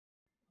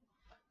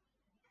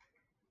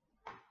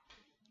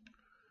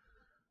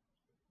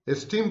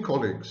Esteemed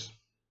colleagues,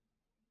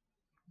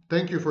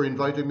 thank you for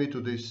inviting me to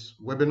this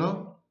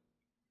webinar.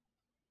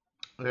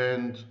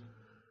 And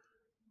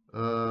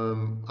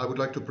I would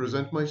like to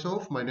present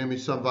myself. My name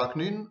is Sam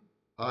Vaknin.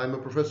 I'm a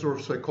professor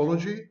of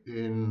psychology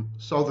in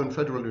Southern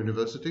Federal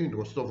University in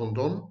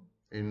Rostov-on-Don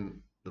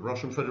in the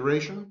Russian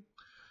Federation.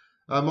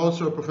 I'm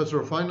also a professor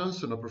of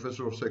finance and a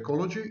professor of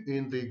psychology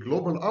in the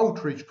global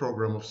outreach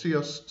program of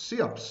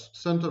CIAPS,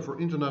 Center for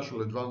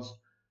International Advanced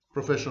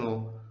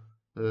Professional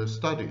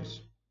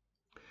Studies.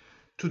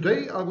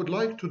 Today, I would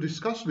like to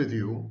discuss with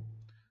you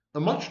a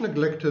much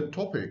neglected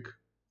topic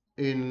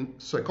in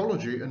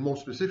psychology, and more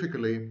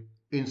specifically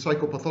in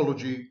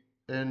psychopathology,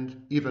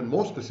 and even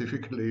more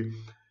specifically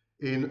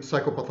in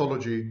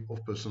psychopathology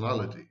of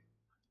personality.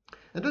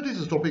 And that is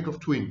the topic of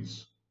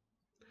twins.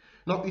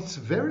 Now, it's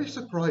very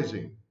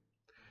surprising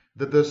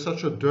that there's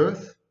such a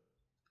dearth,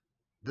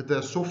 that there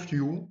are so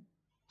few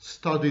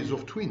studies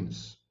of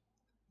twins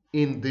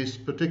in this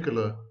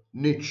particular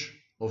niche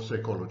of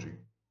psychology.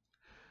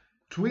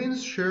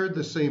 Twins share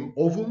the same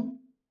ovum.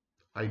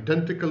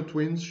 Identical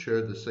twins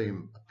share the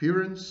same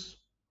appearance,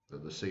 they're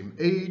the same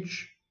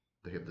age,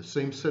 they have the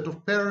same set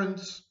of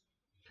parents,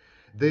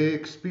 they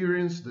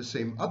experience the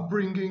same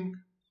upbringing.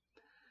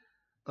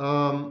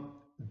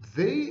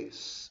 They,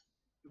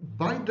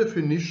 by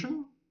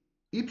definition,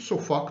 ipso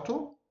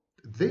facto,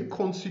 they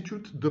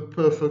constitute the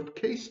perfect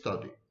case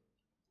study.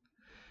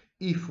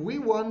 If we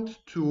want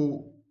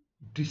to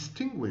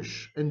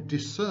distinguish and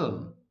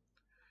discern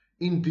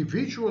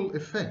individual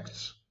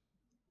effects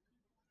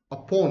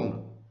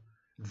upon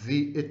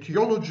the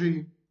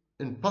etiology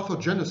and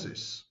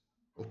pathogenesis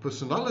of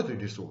personality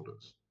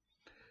disorders,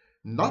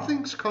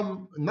 nothing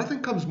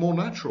comes more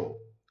natural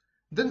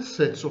than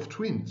sets of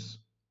twins.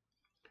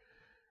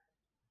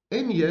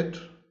 And yet,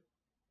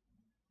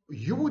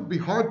 you would be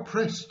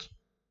hard-pressed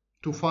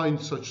to find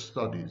such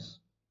studies.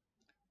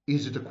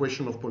 Is it a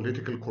question of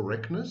political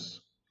correctness?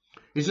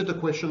 Is it a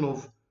question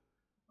of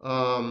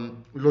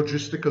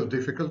logistical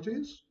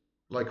difficulties,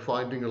 like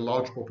finding a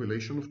large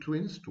population of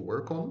twins to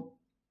work on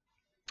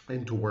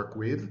and to work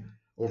with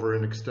over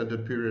an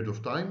extended period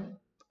of time?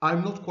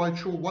 I'm not quite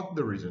sure what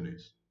the reason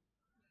is.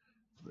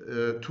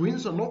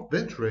 Twins are not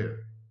that rare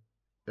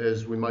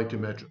as we might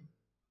imagine.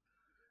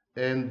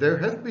 And there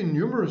have been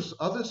numerous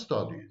other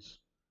studies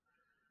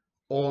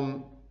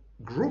on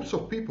groups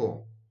of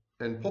people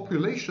and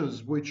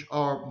populations which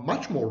are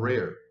much more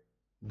rare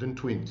than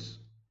twins.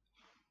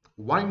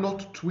 Why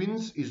not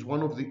twins is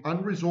one of the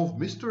unresolved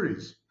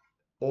mysteries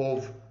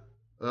of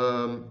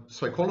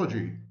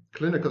psychology,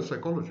 clinical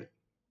psychology.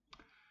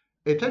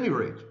 At any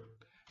rate,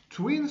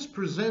 twins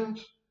present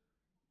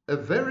a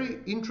very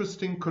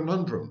interesting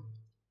conundrum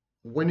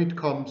when it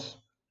comes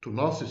to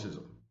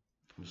narcissism,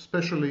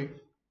 especially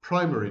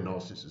primary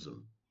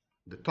narcissism,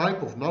 the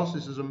type of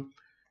narcissism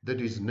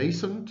that is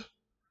nascent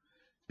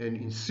and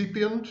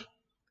incipient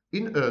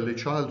in early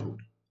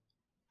childhood,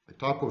 a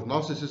type of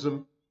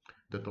narcissism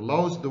that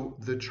allows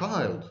the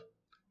child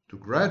to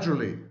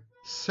gradually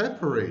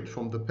separate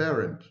from the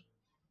parent,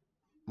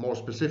 more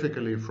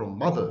specifically from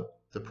mother,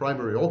 the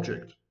primary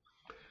object,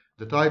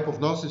 the type of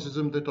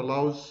narcissism that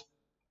allows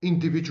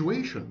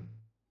individuation,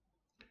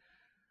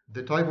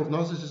 the type of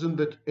narcissism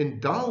that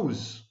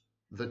endows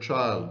the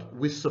child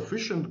with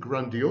sufficient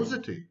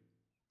grandiosity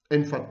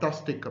and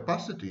fantastic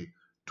capacity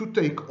to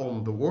take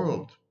on the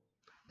world.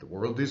 The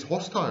world is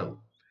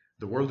hostile,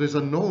 the world is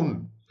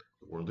unknown,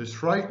 the world is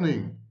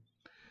frightening.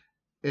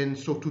 And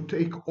so to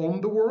take on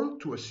the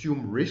world, to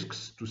assume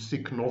risks, to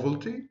seek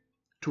novelty,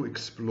 to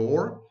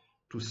explore,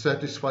 to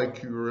satisfy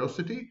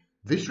curiosity,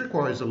 this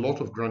requires a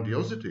lot of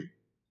grandiosity.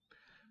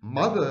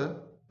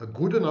 A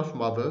good enough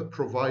mother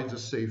provides a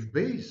safe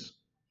base,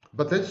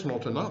 but that's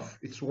not enough.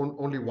 It's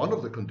only one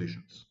of the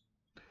conditions.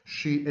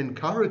 She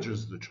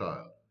encourages the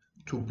child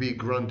to be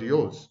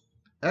grandiose.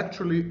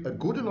 Actually, a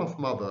good enough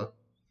mother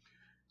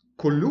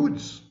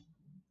colludes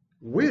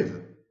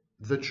with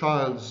the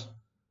child's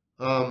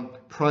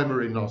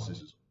primary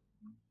narcissism.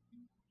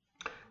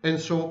 And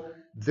so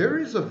there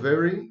is a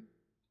very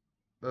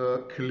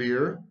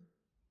clear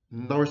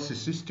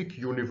narcissistic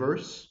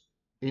universe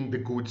in the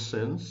good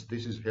sense.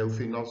 This is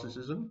healthy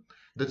narcissism.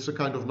 That's the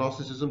kind of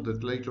narcissism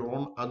that later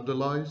on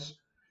underlies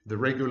the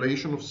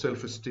regulation of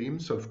self-esteem,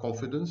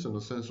 self-confidence, and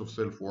a sense of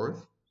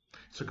self-worth.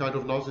 It's a kind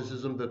of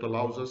narcissism that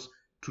allows us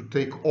to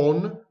take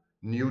on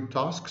new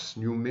tasks,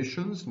 new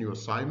missions, new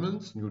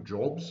assignments, new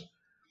jobs,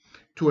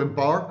 to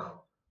embark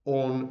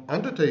on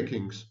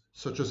undertakings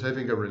such as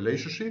having a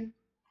relationship,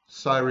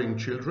 siring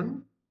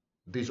children.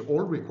 These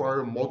all require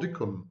a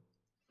modicum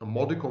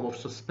of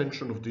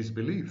suspension of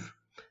disbelief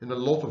and a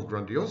lot of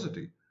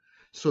grandiosity.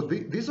 So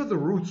these are the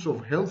roots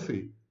of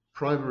healthy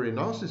primary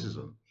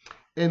narcissism.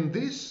 And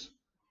this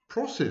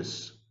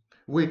process,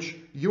 which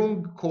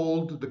Jung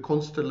called the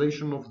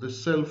constellation of the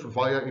self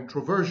via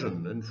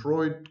introversion, and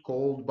Freud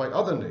called by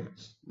other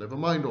names, never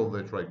mind all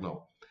that right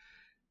now.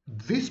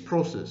 This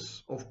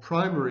process of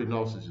primary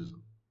narcissism,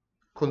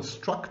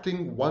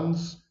 constructing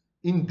one's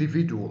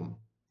individuum,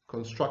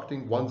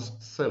 constructing one's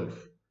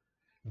self,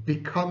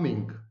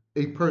 becoming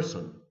a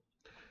person,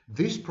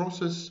 This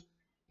process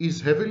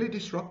is heavily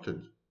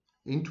disrupted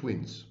in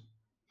twins.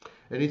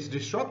 And it's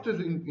disrupted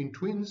in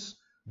twins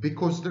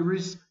because there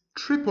is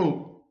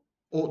triple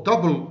or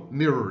double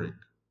mirroring.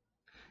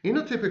 In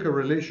a typical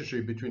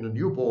relationship between a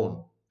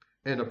newborn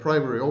and a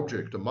primary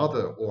object, a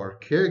mother or a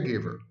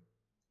caregiver,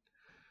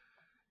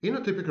 in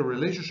a typical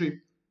relationship,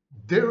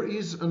 there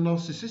is a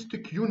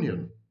narcissistic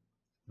union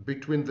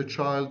between the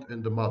child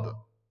and the mother.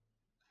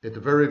 At a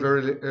very,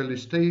 very early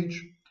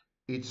stage,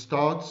 it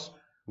starts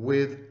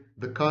with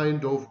the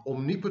kind of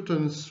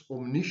omnipotence,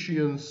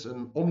 omniscience,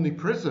 and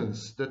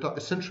omnipresence that are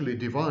essentially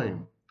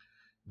divine.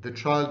 The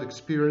child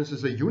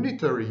experiences a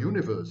unitary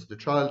universe. The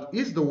child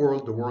is the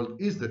world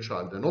is the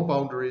child. There are no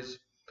boundaries,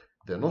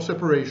 there are no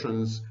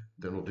separations,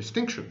 there are no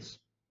distinctions.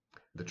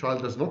 The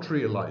child does not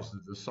realize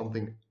that there's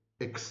something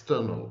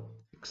external.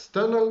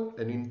 External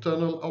and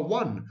internal are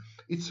one.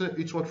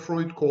 It's what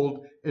Freud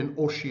called an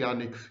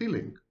oceanic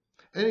feeling.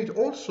 And it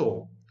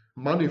also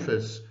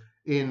manifests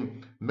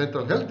in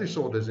mental health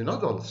disorders in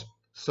adults,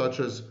 such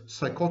as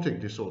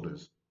psychotic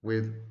disorders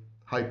with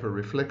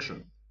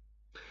hyperreflection.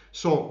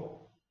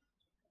 So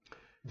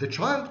the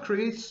child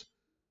creates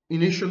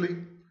initially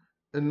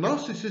a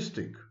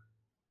narcissistic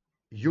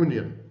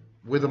union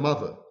with a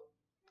mother,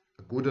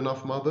 a good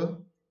enough mother,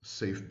 a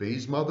safe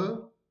base mother,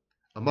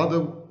 a mother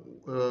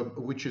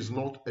which is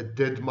not a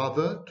dead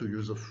mother,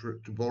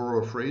 to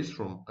borrow a phrase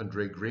from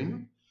Andre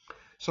Green.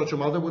 Such a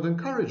mother would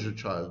encourage the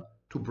child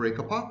to break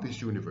apart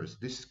this universe,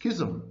 this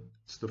schism.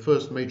 It's the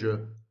first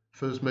major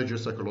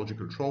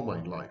psychological trauma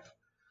in life.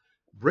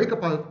 Break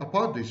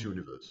apart this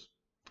universe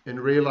and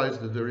realize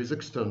that there is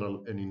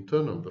external and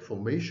internal. The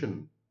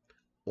formation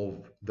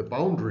of the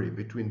boundary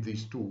between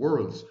these two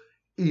worlds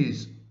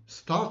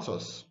starts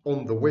us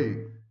on the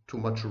way to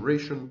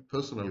maturation,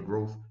 personal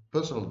growth,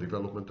 personal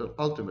development, and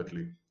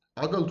ultimately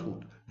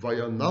adulthood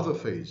via another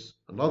phase,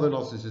 another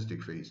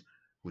narcissistic phase,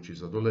 which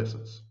is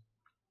adolescence.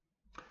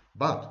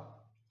 But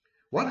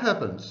what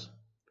happens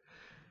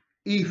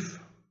if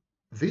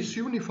this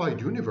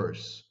unified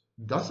universe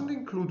doesn't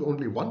include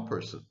only one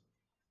person,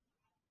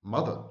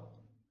 mother,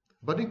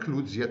 but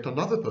includes yet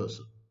another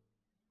person,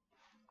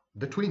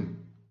 the twin?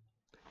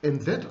 And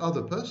that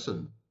other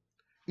person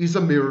is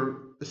a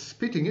mirror, a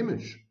spitting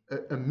image,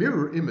 a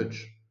mirror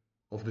image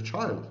of the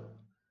child.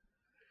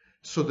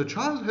 So the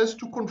child has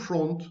to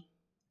confront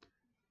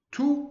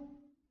two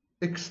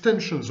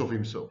extensions of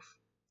himself.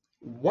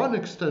 One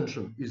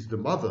extension is the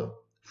mother,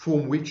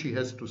 from which he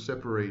has to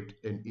separate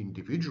and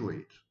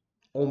individuate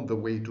on the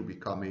way to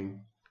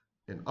becoming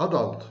an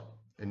adult,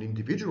 an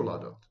individual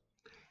adult.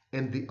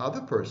 And the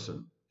other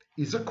person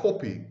is a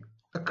copy,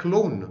 a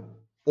clone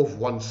of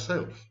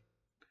oneself.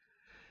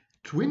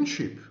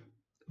 Twinship,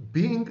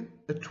 being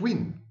a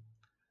twin,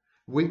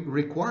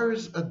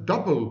 requires a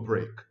double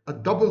break, a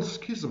double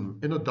schism,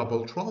 and a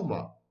double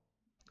trauma,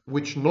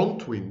 which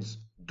non-twins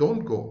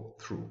don't go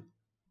through.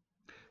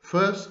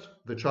 First,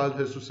 the child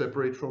has to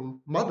separate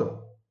from mother,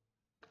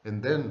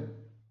 and then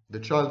the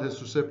child has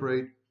to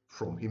separate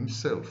from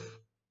himself,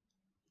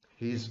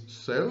 his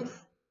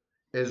self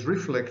as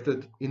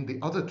reflected in the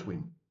other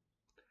twin.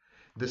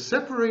 The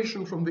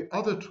separation from the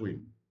other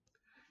twin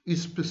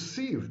is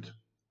perceived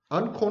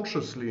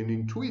unconsciously and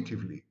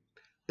intuitively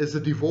as a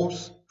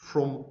divorce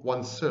from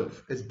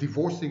oneself, as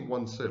divorcing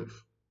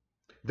oneself.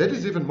 That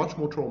is even much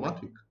more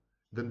traumatic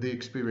than the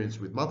experience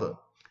with mother.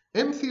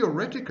 And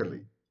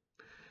theoretically,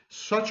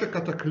 such a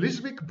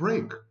cataclysmic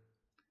break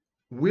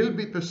will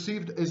be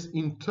perceived as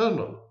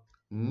internal,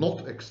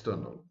 not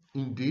external.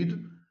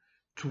 Indeed,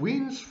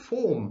 twins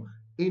form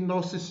a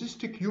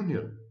narcissistic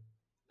union.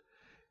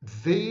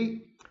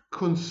 They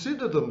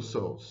consider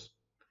themselves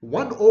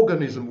one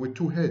organism with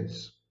two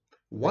heads,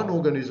 one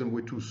organism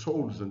with two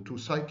souls and two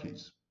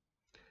psyches.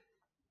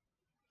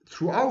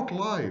 Throughout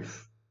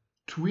life,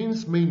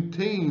 twins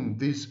maintain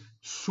this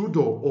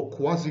pseudo or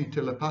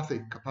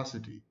quasi-telepathic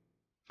capacity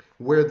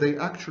where they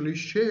actually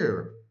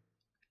share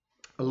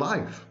a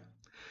life.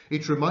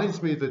 It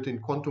reminds me that in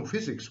quantum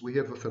physics we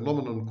have a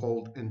phenomenon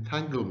called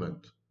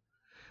entanglement,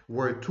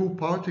 where two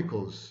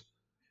particles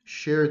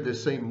share the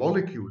same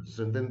molecules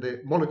and then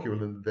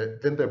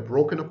they're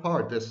broken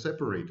apart, they're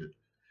separated.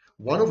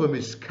 One of them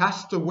is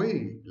cast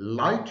away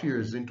light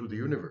years into the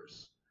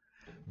universe.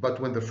 But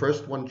when the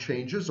first one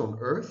changes on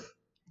Earth,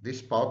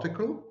 this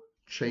particle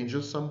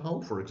changes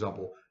somehow, for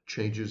example,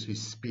 changes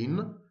his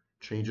spin,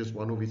 changes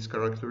one of its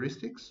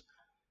characteristics.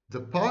 The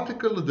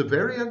particle at the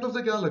very end of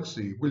the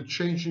galaxy will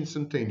change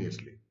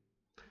instantaneously.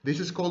 This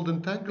is called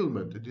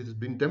entanglement. It has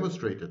been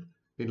demonstrated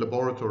in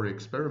laboratory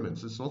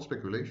experiments. It's not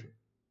speculation.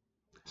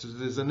 So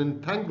there's an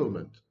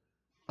entanglement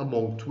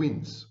among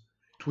twins.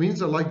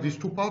 Twins are like these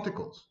two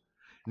particles.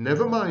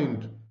 Never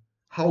mind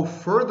how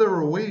further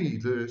away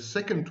the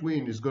second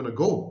twin is going to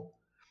go,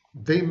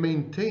 they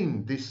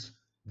maintain this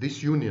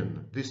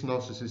union, this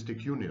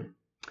narcissistic union.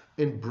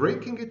 And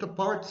breaking it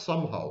apart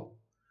somehow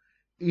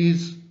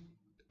is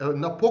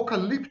an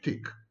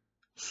apocalyptic,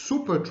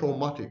 super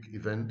traumatic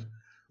event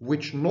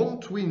which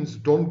non-twins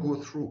don't go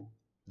through,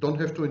 don't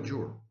have to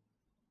endure.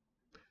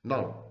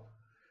 Now,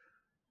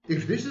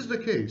 if this is the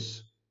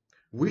case,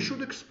 we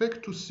should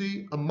expect to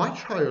see a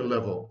much higher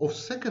level of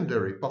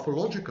secondary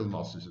pathological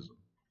narcissism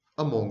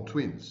among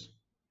twins.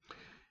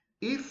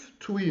 If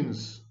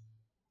twins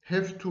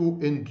have to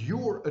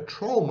endure a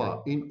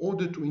trauma in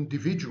order to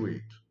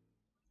individuate,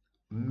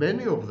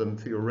 many of them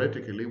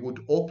theoretically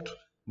would opt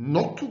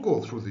not to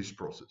go through this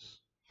process,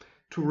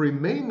 to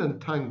remain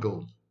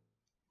entangled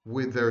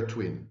with their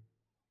twin.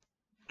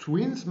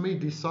 Twins may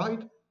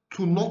decide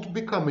to not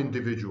become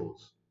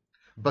individuals,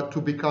 but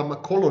to become a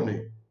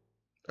colony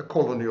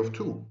of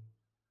two,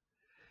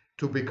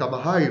 to become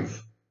a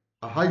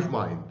hive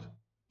mind,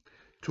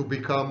 to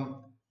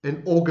become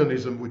an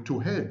organism with two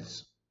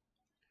heads.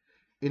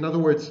 In other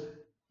words,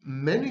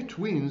 many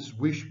twins,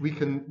 we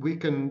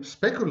can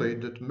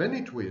speculate that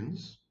many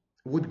twins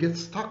would get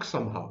stuck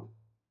somehow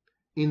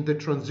in the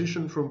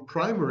transition from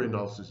primary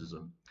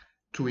narcissism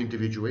to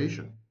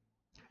individuation.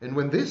 And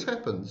when this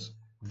happens,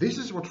 this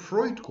is what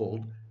Freud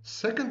called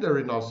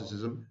secondary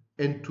narcissism,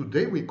 and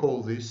today we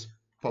call this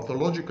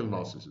pathological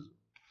narcissism.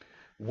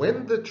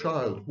 When the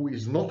child who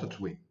is not a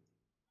twin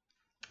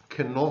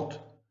cannot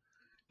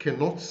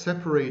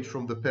separate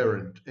from the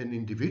parent and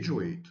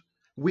individuate,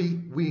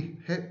 we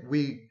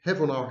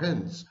have on our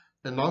hands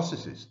a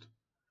narcissist.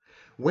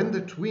 When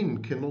the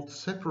twin cannot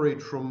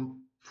separate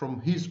from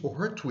his or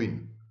her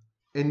twin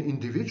and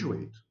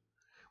individuate,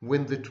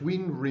 when the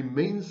twin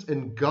remains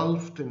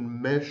engulfed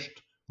and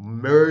meshed,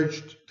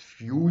 merged,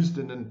 fused,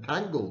 and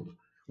entangled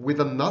with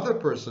another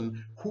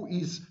person who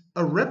is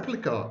a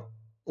replica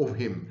of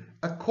him,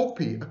 a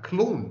copy, a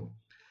clone,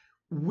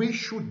 we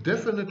should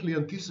definitely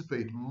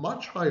anticipate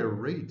much higher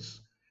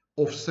rates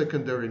of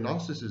secondary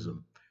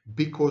narcissism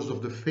because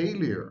of the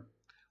failure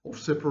of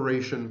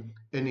separation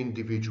and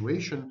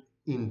individuation,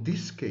 in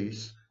this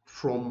case,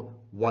 from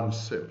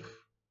oneself.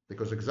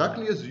 Because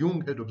exactly as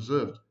Jung had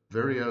observed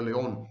very early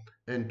on,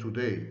 and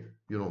today,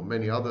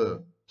 many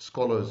other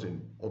scholars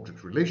in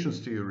object relations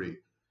theory,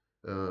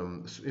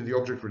 in the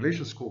object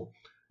relations school,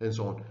 and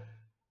so on,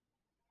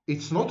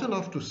 it's not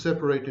enough to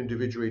separate,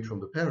 individuate from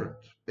the parent.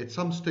 At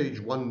some stage,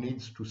 one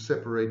needs to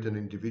separate and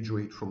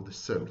individuate from the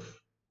self.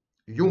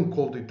 Jung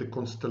called it the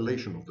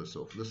constellation of the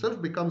self. The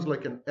self becomes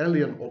like an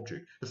alien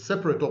object, a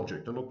separate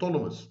object, an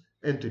autonomous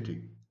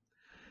entity.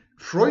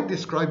 Freud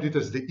described it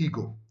as the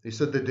ego. He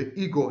said that the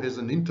ego has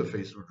an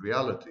interface with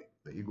reality.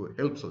 The ego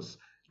helps us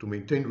to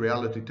maintain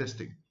reality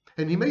testing.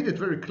 And he made it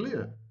very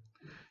clear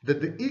that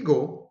the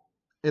ego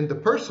and the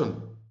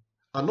person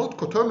are not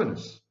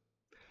coterminous.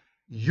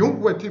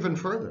 Jung went even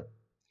further.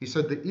 He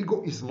said the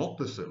ego is not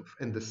the self,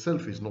 and the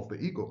self is not the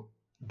ego.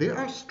 There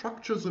are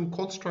structures and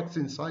constructs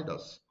inside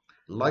us,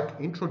 like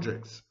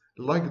introjects,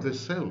 like the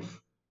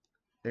self.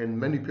 And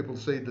many people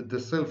say that the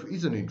self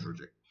is an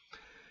introject.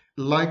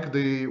 Like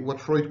what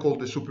Freud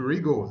called the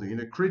superego, the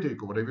inner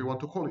critic, or whatever you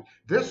want to call it.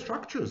 There are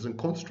structures and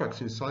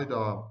constructs inside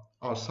our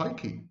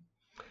psyche,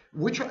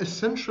 which are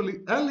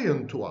essentially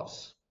alien to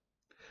us.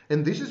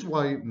 And this is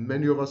why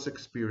many of us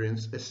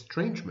experience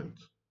estrangement.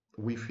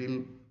 We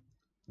feel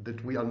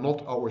that we are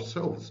not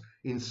ourselves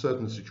in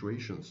certain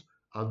situations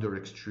under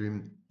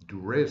extreme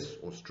duress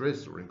or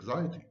stress or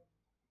anxiety.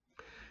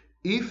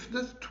 If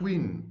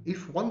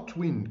one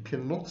twin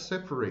cannot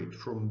separate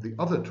from the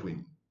other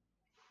twin,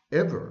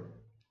 ever,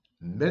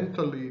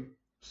 mentally,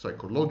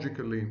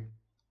 psychologically,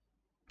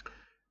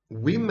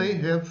 we may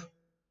have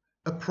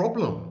a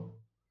problem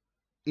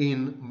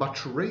in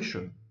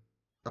maturation,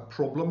 a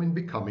problem in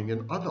becoming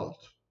an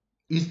adult.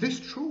 Is this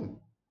true?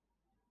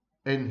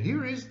 And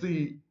here is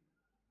the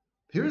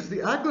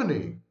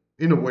agony,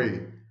 in a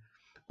way,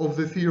 of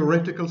the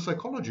theoretical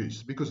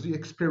psychologist, because the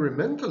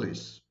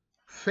experimentalists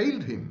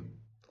failed him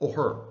or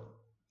her.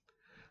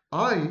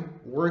 I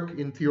work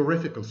in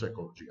theoretical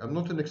psychology. I'm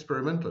not an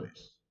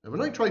experimentalist. And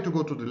when I try to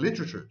go to the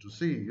literature to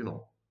see,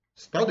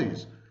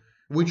 studies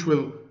which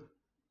will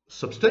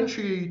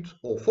substantiate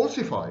or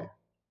falsify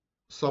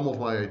some of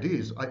my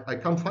ideas, I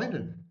can't find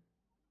any.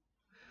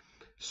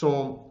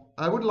 So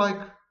I would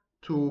like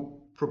to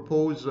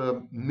propose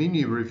a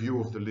mini review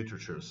of the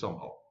literature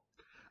somehow.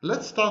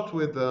 Let's start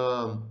with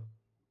a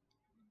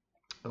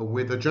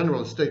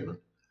general statement.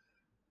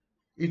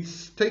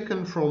 It's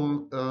taken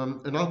from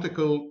an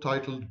article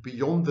titled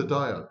Beyond the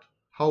Dyad,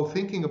 How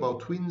Thinking About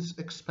Twins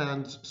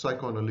Expands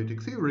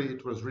Psychoanalytic Theory.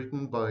 It was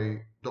written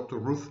by Dr.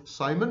 Ruth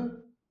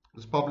Simon. It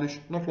was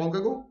published not long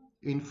ago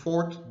in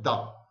Fort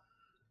Da.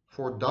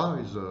 Fort Da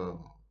is a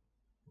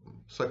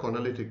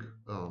psychoanalytic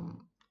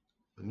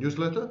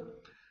newsletter,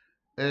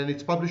 and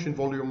it's published in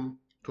volume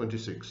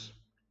 26.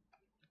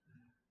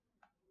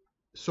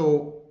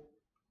 So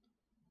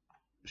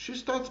she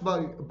starts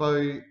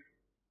by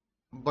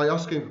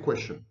asking a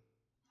question.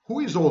 Who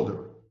is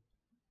older?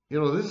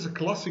 This is a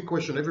classic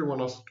question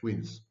everyone asks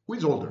twins. Who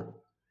is older?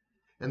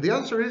 And the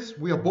answer is,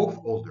 we are both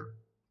older.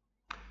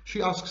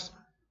 She asks,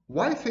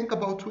 why think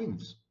about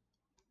twins?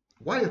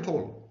 Why at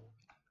all?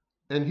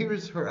 And here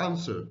is her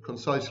answer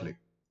concisely.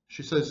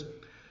 She says,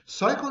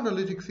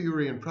 psychoanalytic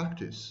theory and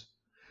practice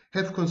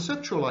have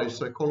conceptualized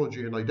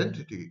psychology and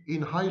identity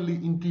in highly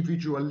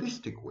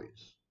individualistic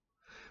ways.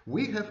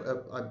 We have,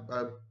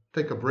 I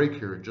take a break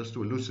here just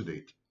to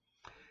elucidate.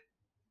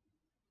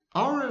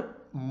 Our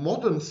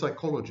modern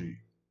psychology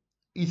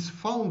is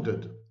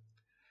founded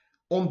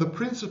on the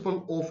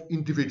principle of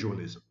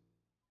individualism.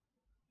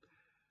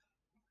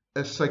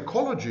 A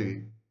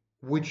psychology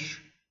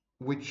which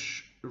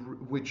which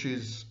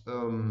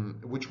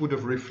would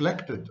have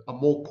reflected a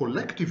more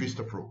collectivist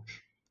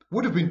approach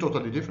would have been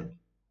totally different.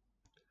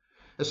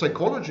 Had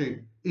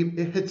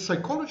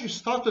psychology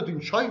started in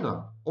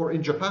China or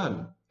in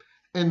Japan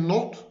and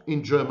not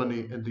in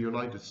Germany and the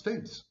United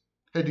States,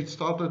 had it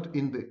started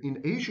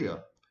in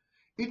Asia,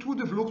 it would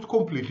have looked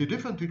completely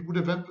different. It would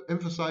have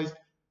emphasized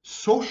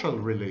social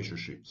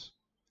relationships,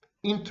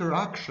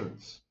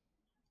 interactions,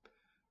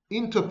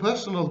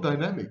 interpersonal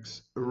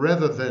dynamics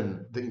rather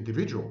than the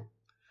individual.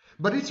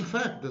 But it's a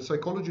fact that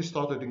psychology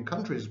started in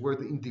countries where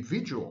the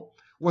individual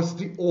was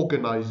the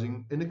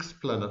organizing and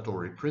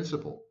explanatory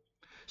principle.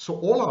 So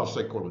all our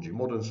psychology,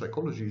 modern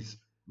psychology,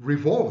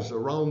 revolves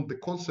around the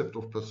concept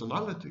of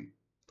personality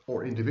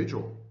or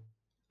individual.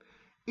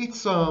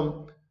 It's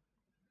a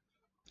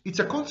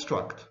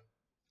construct.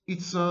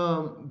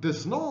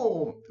 There's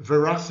no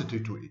veracity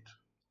to it.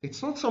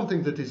 It's not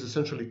something that is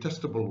essentially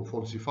testable or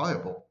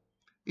falsifiable.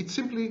 It's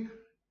simply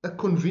a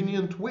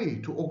convenient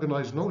way to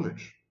organize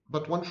knowledge.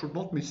 But one should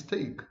not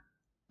mistake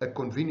a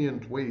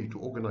convenient way to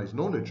organize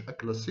knowledge, a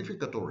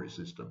classificatory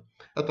system,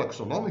 a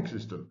taxonomic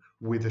system,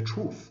 with the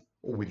truth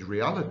or with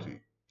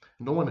reality.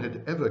 No one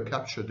had ever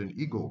captured an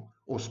ego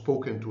or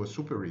spoken to a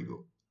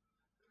superego.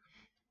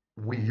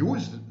 We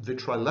used the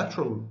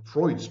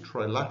Freud's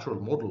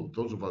trilateral model,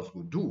 those of us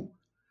who do,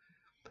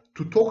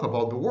 to talk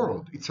about the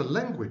world. It's a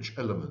language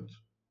element.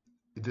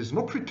 There's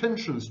no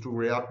pretensions to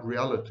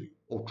reality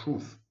or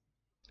truth.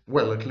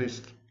 Well, at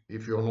least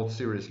if you're not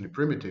seriously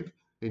primitive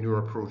in your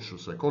approach to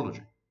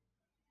psychology.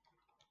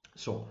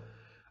 So,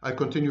 I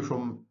continue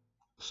from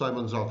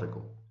Simon's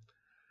article.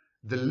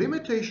 The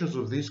limitations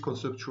of these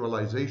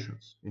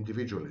conceptualizations,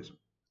 individualism,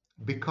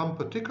 become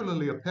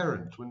particularly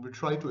apparent when we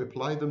try to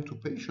apply them to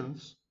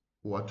patients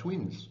who are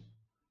twins.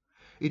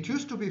 It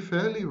used to be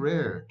fairly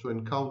rare to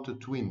encounter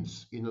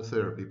twins in a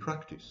therapy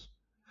practice,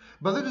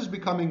 but that is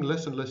becoming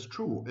less and less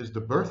true as the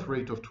birth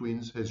rate of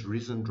twins has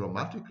risen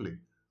dramatically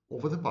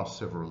over the past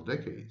several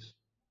decades.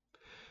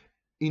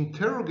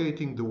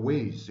 Interrogating the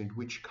ways in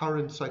which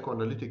current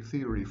psychoanalytic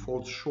theory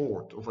falls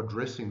short of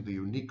addressing the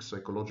unique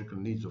psychological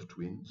needs of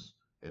twins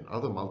and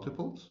other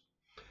multiples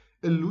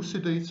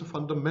elucidates a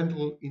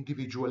fundamental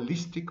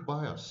individualistic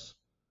bias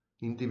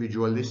in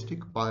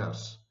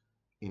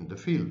the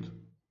field.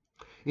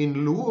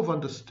 In lieu of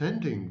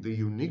understanding the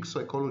unique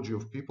psychology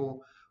of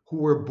people who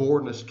were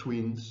born as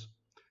twins,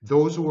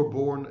 those who were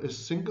born as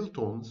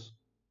singletons,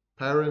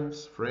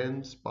 parents,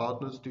 friends,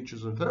 partners,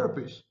 teachers, and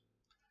therapists,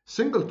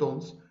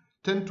 singletons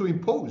tend to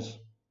impose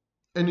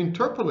and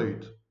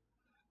interpolate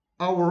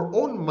our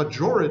own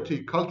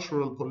majority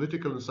cultural,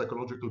 political, and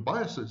psychological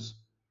biases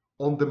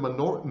on the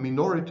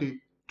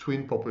minority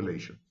twin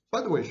population.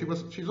 By the way,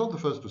 she's not the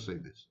first to say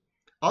this.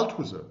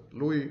 Althusser,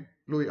 Louis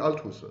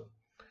Althusser,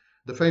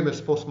 the famous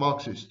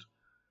post-Marxist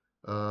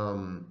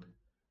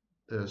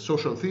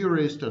social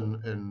theorist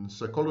and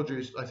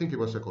psychologist. I think he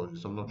was a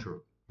psychologist, I'm not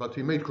sure, but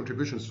he made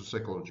contributions to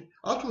psychology.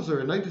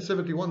 Althusser in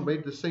 1971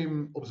 made the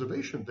same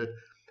observation that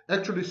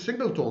actually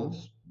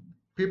singletons,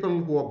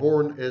 people who are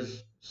born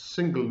as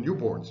single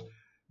newborns,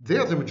 they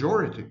are the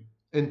majority,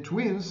 and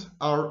twins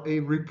are a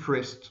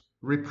repressed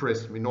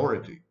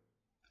minority,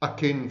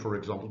 akin, for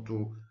example,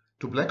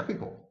 to black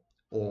people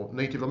or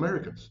Native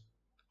Americans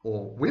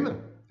or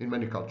women in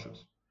many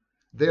cultures.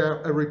 They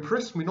are a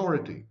repressed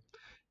minority,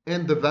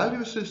 and the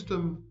value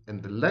system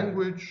and the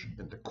language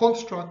and the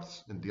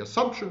constructs and the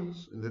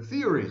assumptions and the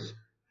theories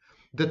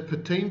that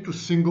pertain to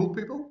single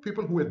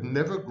people who had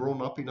never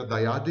grown up in a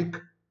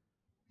dyadic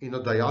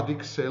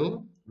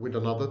cell with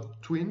another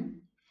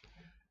twin,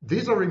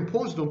 these are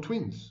imposed on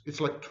twins.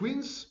 It's like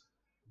twins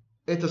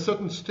at a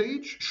certain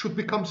stage should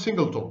become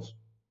singletons.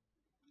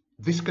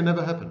 This can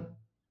never happen.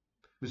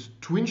 This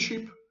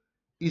twinship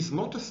is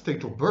not a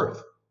state of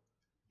birth,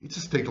 it's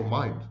a state of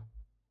mind.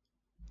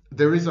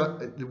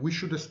 We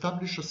should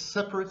establish a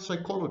separate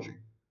psychology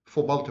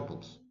for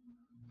multiples,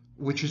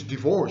 which is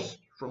divorced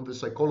from the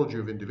psychology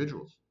of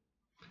individuals.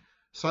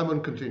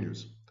 Simon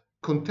continues,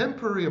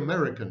 contemporary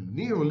American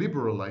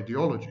neoliberal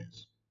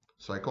ideologies,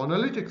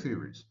 psychoanalytic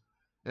theories,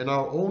 and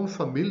our own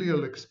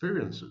familial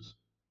experiences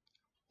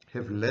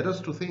have led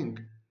us to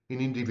think in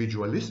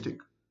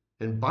individualistic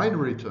and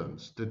binary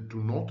terms that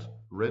do not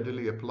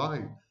readily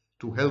apply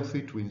to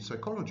healthy twin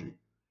psychology,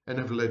 and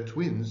have led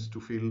twins to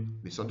feel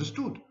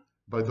misunderstood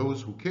by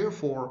those who care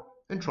for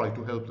and try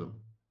to help them.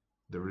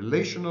 The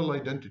relational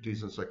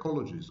identities and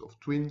psychologies of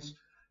twins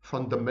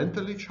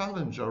fundamentally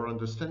challenge our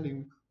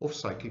understanding of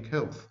psychic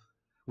health,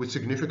 with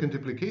significant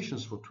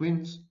implications for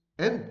twins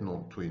and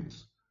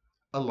non-twins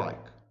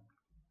alike.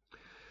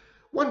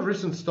 One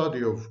recent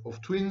study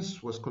of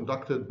twins was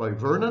conducted by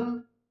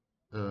Vernon,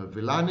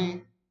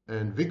 Villani,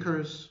 and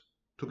Vickers,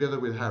 together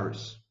with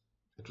Harris.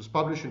 It was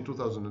published in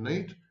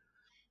 2008,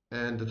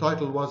 and the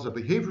title was A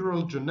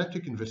Behavioral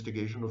Genetic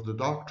Investigation of the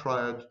Dark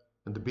Triad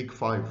and the Big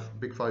Five.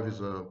 Big Five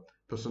is a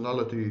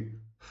personality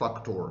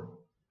factor,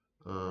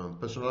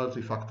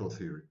 personality factor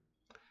theory.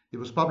 It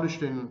was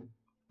published in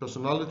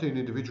Personality and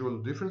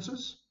Individual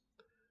Differences,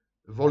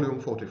 volume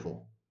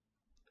 44.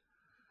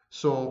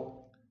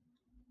 So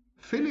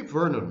Philip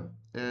Vernon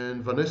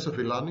and Vanessa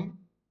Villani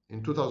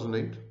in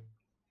 2008,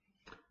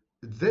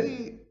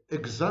 they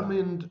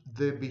examined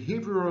the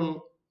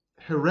behavioral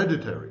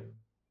hereditary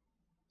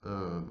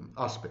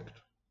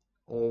aspect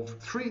of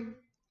three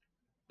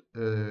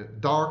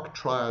dark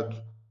triad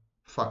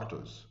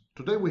factors.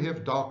 Today we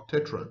have dark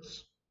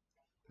tetrads.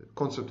 The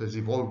concept has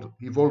evolved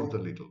a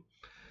little.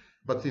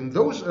 But in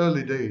those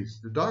early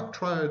days, the dark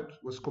triad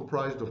was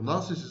comprised of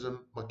narcissism,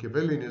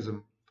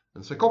 Machiavellianism,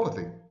 and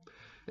psychopathy.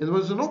 And there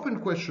was an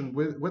open question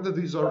whether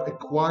these are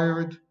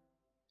acquired,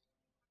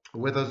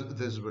 whether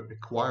there's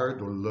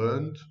acquired or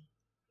learned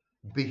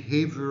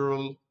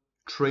behavioral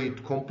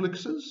trait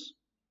complexes,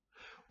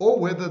 or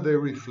whether they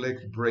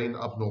reflect brain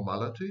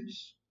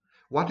abnormalities.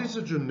 What is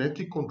a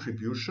genetic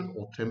contribution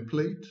or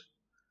template?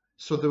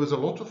 So there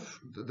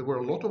were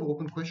a lot of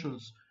open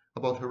questions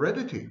about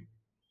heredity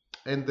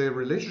and the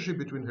relationship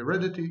between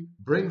heredity,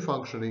 brain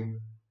functioning,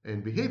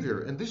 and behavior.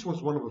 And this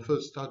was one of the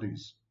first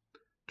studies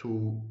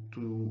to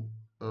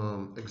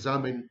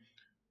examine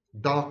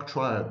dark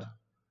triad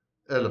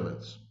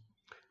elements.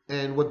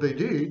 And what they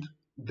did,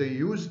 they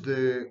used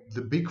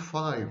the big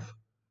five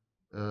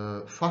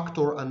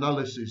factor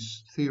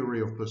analysis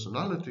theory of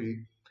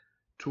personality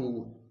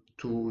to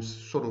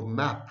sort of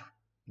map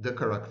the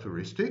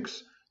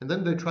characteristics, and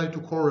then they tried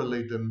to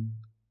correlate them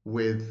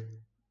with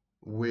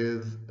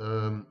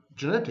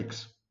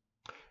genetics.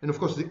 And of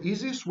course, the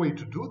easiest way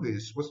to do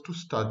this was to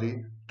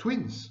study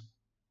twins.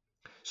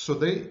 So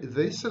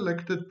they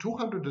selected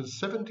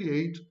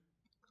 278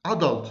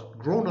 adult,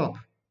 grown-up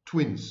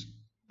twins,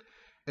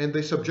 and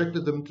they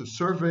subjected them to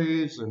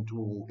surveys and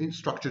to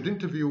structured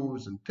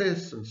interviews and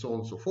tests and so on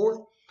and so forth.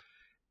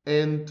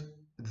 And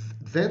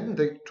then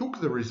they took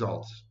the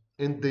results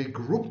and they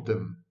grouped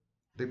them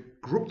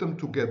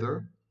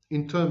together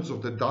in terms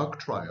of the dark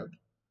triad,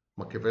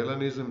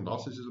 Machiavellianism,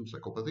 narcissism,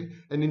 psychopathy,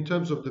 and in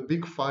terms of the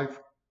big five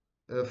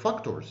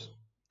factors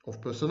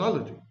of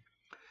personality.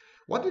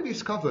 What they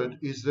discovered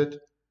is that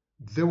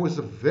there was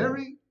a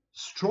very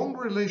strong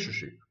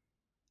relationship.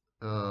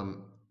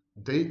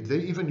 They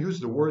even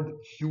used the word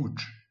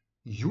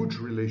huge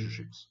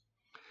relationships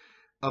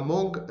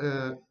among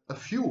a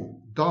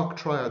few dark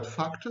triad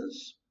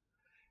factors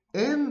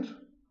and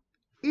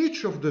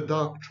each of the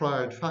dark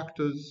triad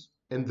factors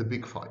and the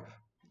big five.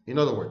 In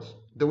other words,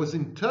 there was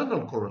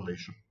internal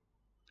correlation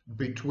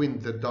between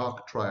the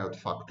dark triad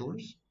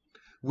factors,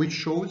 which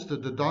shows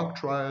that the dark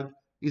triad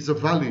is a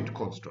valid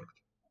construct.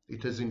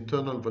 It has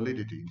internal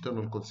validity,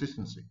 internal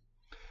consistency.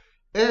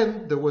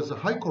 And there was a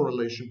high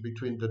correlation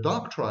between the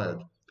dark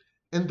triad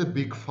and the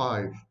big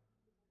five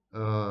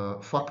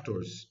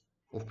factors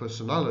of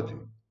personality.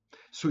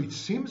 So it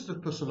seems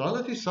that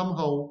personality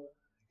somehow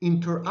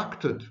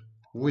interacted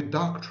with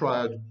dark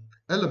triad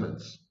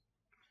elements.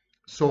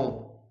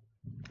 So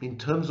in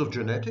terms of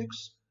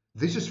genetics,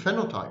 this is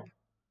phenotype.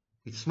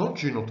 It's not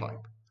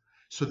genotype.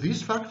 So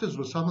these factors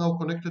were somehow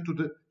connected to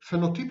the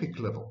phenotypic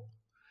level.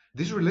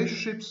 These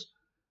relationships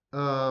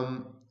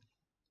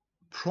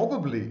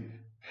probably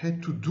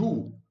had to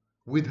do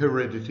with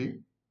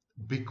heredity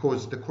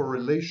because the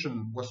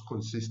correlation was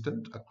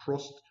consistent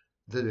across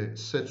the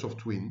sets of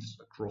twins,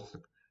 across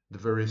the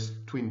various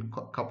twin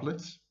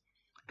couplets.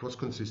 It was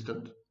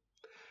consistent.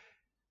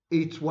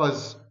 It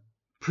was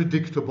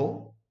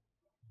predictable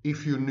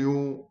if you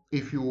knew,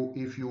 if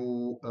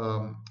you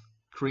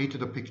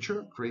created a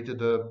picture,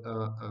 created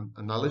an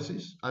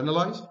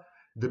analyzed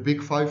the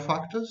big five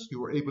factors, you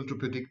were able to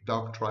predict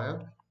dark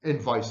triad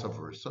and vice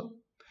versa.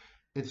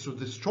 And so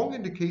the strong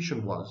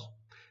indication was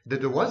that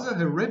there was a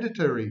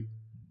hereditary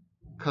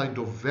kind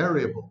of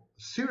variable,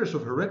 series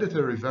of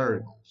hereditary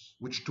variables,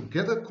 which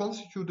together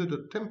constituted a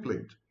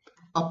template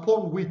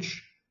upon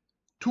which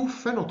two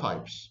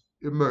phenotypes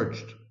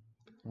emerged.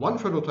 One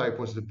phenotype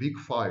was the big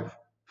five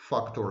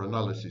factor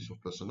analysis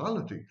of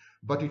personality,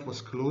 but it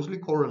was closely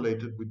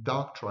correlated with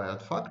dark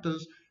triad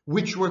factors,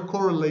 which were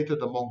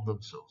correlated among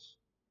themselves.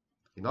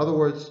 In other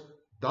words,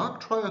 dark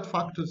triad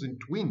factors in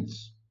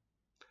twins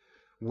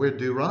were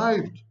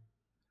derived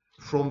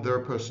from their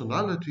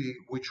personality,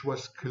 which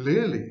was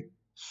clearly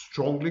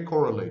strongly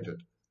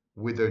correlated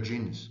with their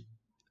genes,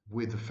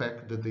 with the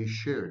fact that they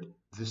shared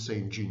the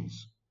same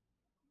genes.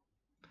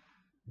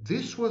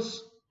 This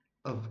was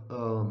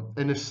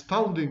an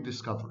astounding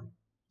discovery,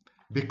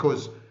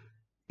 because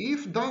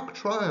if dark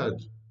triad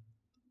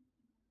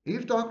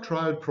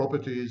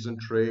properties and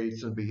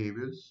traits and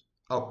behaviors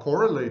are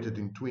correlated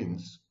in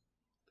twins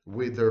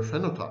with their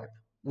phenotype,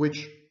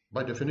 which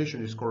by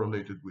definition is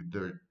correlated with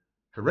their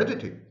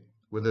heredity,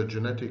 with their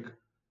genetic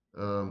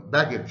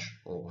baggage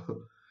or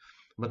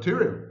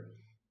material,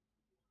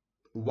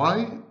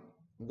 why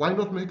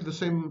not make the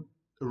same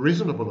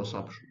reasonable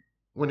assumption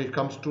when it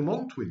comes to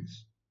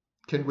non-twins?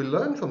 Can we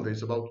learn from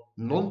this about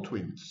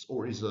non-twins,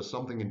 or is there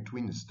something in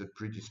twins that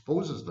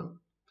predisposes them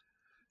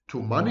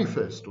to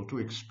manifest or to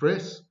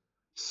express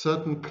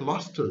certain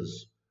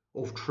clusters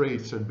of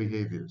traits and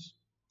behaviors?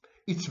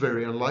 It's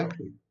very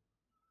unlikely.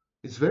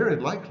 It's very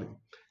unlikely.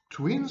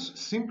 Twins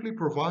simply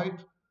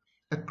provide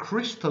a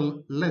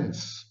crystal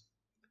lens.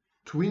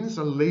 Twins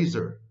are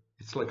laser.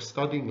 It's like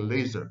studying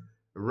laser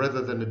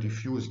rather than a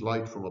diffused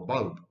light from a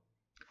bulb.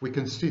 We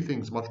can see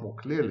things much more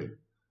clearly.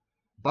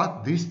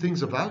 But these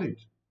things are valid.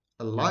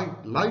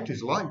 Light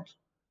is light.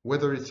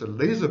 Whether it's a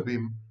laser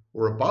beam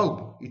or a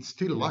bulb, it's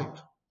still light.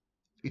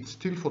 It's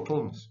still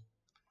photons.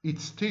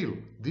 It's still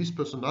these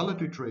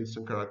personality traits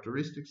and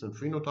characteristics and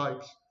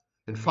phenotypes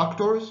and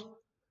factors.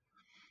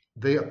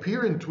 They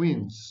appear in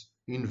twins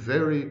in a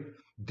very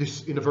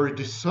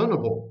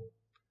discernible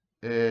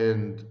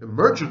and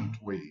emergent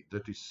way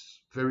that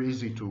is very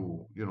easy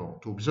to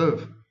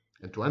observe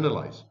and to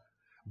analyze.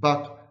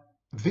 But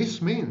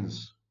this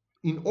means,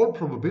 in all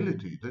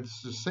probability, that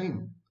it's the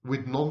same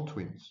with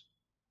non-twins.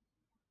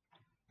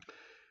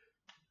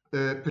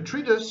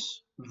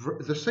 Petridis,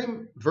 the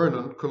same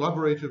Vernon,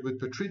 collaborated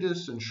with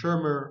Petridis and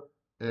Shermer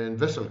and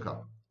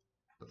Veselka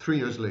 3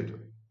 years later,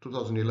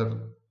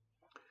 2011.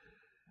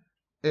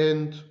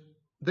 And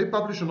they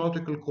published an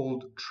article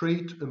called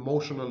Trait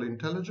Emotional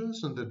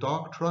Intelligence and the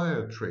Dark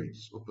Triad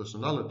Traits of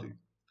Personality.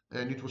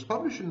 And it was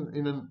published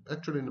in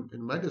a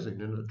magazine,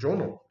 in a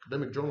journal,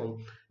 academic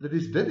journal, that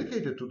is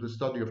dedicated to the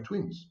study of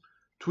twins,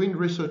 Twin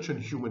Research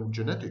and Human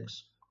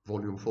Genetics,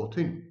 volume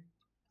 14.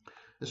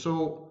 And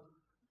so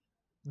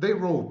they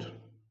wrote,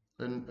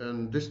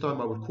 and this time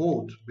I will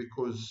quote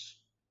because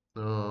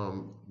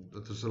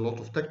there's a lot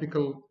of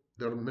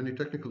there are many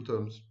technical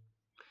terms.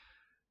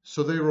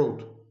 So they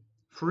wrote,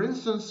 for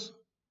instance,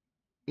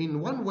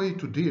 in one way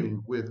to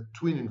deal with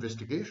twin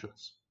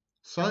investigations,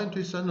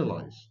 scientists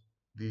analyze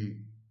the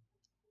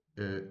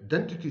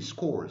density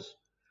scores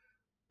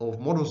of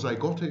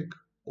monozygotic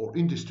or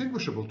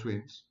indistinguishable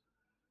twins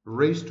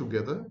raised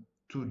together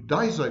to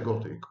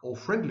dizygotic or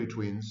friendly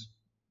twins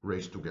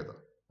raised together.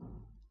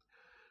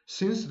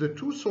 Since the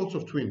two sorts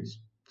of twins,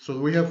 so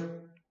we have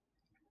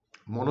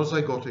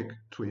monozygotic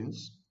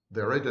twins,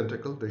 they're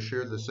identical, they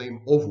share the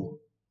same ovum,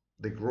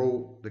 they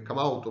come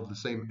out of the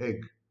same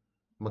egg,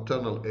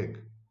 maternal egg.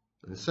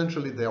 And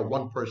essentially they are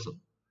one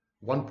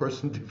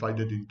person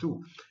divided in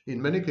two.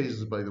 In many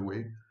cases, by the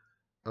way,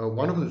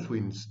 one of the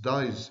twins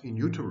dies in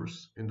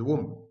uterus, in the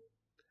womb,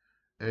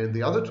 and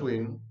the other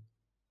twin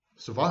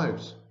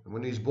survives. And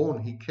when he's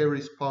born, he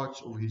carries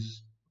parts of the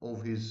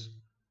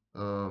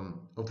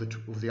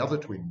other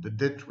twin, the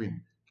dead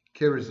twin,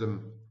 carries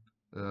them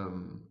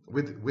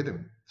with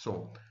him.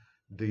 So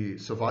the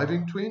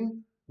surviving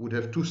twin would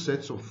have two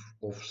sets of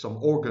some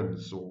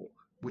organs,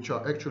 which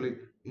are actually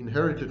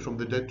inherited from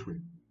the dead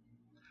twin.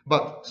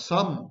 But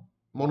some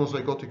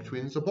monozygotic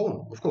twins are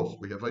born. Of course,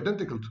 we have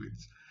identical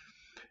twins.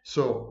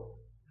 So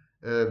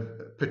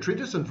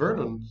Petridis and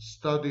Vernon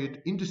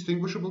studied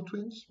indistinguishable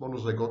twins,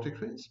 monozygotic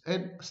twins,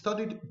 and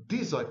studied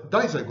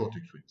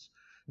dizygotic twins.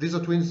 These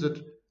are twins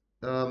that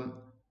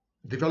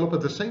develop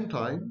at the same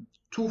time.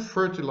 Two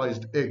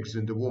fertilized eggs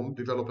in the womb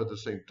develop at the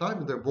same time,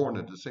 and they're born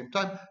at the same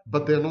time,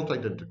 but they're not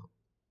identical.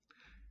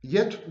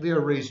 Yet they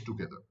are raised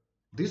together.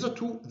 These are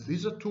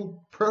two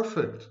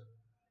perfect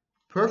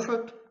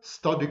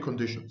study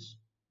conditions,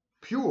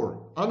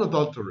 pure,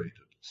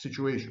 unadulterated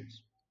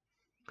situations.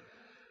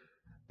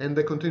 And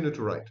they continue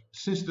to write,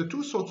 since the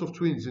two sorts of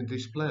twins in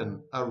this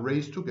plan are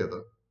raised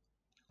together,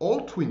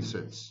 all twin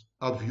sets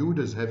are viewed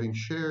as having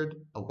shared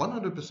a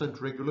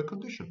 100% regular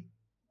condition.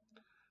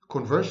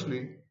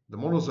 Conversely, the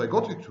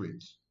monozygotic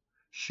twins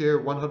share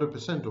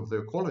 100% of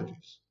their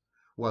qualities,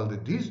 while the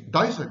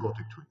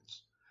dizygotic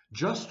twins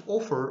just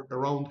offer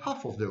around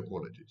half of their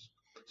qualities.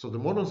 So the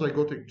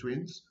monozygotic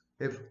twins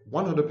have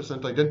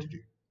 100%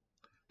 identity.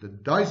 The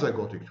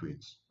dizygotic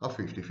twins are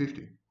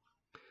 50-50.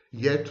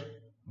 Yet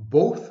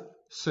both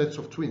sets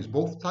of twins,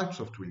 both types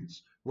of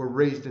twins, were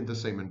raised in the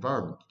same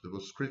environment. That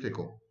was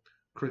critical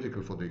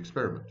for the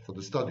experiment, for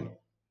the study.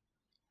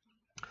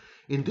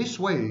 In this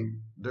way,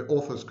 the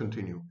authors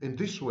continue, in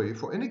this way,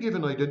 for any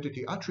given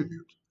identity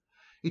attribute,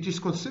 it is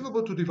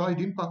conceivable to divide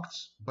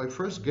impacts by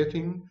first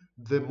getting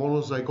the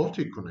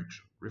monozygotic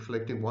connection,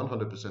 reflecting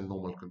 100%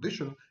 normal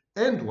condition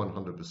and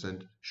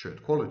 100%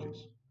 shared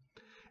qualities,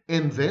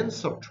 and then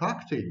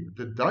subtracting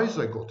the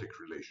dizygotic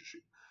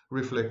relationship,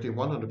 reflecting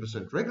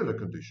 100% regular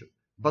condition,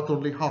 but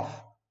only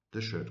half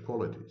the shared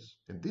qualities.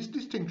 And this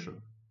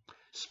distinction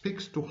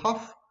speaks to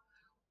half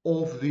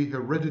of the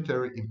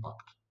hereditary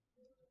impact.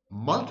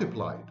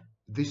 Multiplied,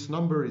 this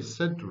number is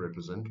said to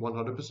represent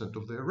 100%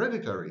 of the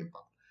hereditary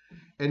impact,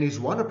 and is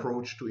one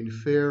approach to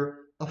infer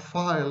a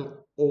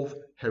file of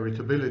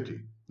heritability,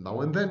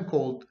 now and then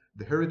called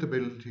the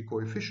heritability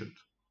coefficient.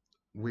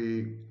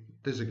 We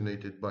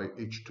designate it by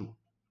H2.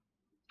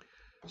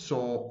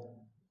 So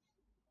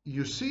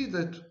you see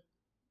that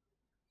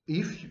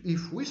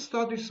if we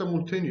study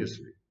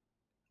simultaneously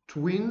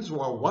twins who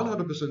are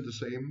 100% the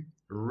same,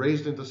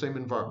 raised in the same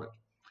environment,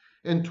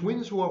 and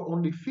twins who are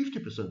only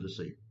 50% the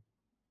same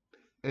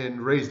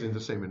and raised in the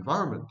same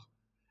environment,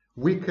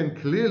 we can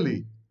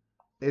clearly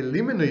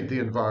eliminate the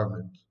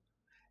environment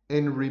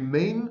and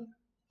remain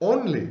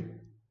only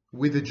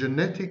with the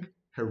genetic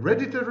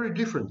hereditary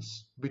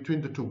difference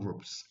between the two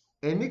groups,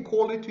 any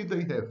quality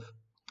they have,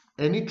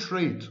 any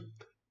trait,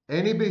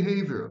 any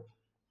behavior,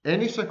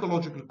 any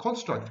psychological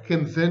construct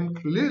can then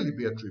clearly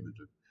be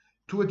attributed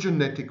to a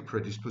genetic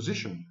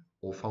predisposition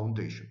or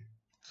foundation.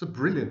 It's a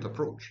brilliant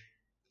approach,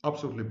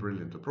 absolutely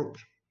brilliant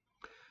approach.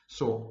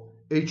 So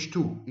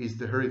H2 is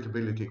the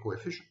heritability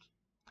coefficient.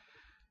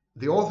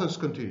 The authors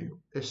continue.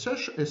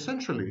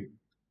 Essentially,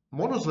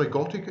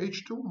 monozygotic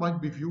H2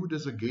 might be viewed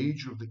as a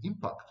gauge of the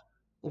impact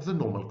of the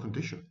normal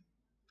condition.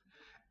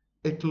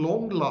 At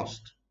long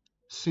last,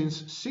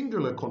 since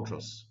singular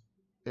contrasts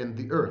and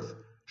the Earth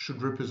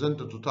should represent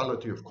the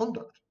totality of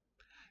conduct,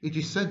 it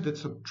is said that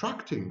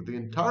subtracting the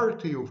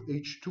entirety of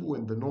H2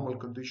 and the normal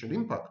condition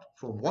impact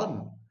from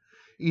 1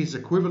 is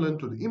equivalent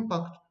to the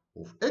impact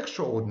of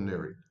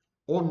extraordinary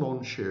or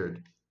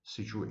non-shared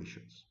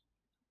situations.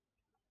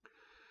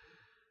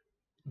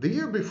 The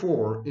year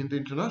before, in the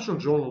International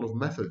Journal of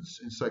Methods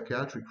in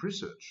Psychiatric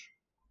Research,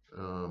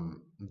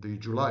 the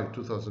July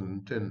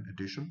 2010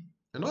 edition,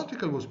 an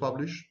article was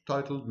published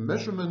titled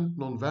Measurement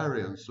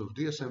Nonvariance of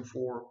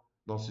DSM-4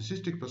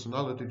 Narcissistic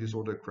Personality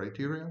Disorder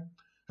Criteria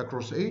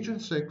Across Age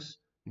and Sex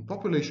in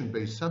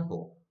Population-Based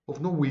Sample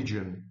of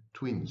Norwegian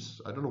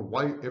Twins. I don't know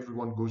why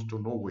everyone goes to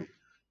Norway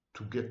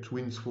to get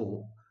twins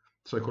for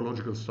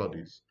psychological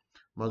studies.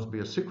 Must be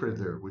a secret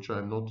there, which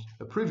I'm not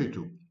privy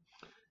to.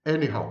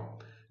 Anyhow,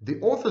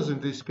 the authors in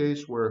this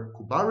case were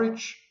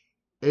Kubaric,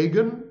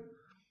 Egan,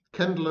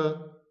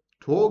 Kendler,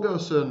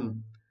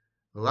 Torgersen,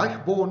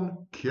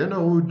 Reichborn,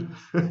 Kienerud,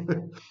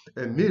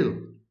 and Neil,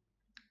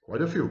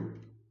 quite a few.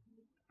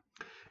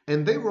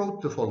 And they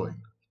wrote the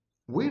following.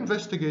 We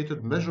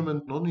investigated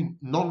measurement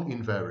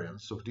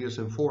non-invariance of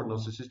DSM-4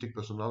 narcissistic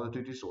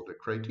personality disorder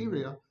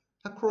criteria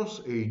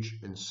across age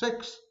and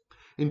sex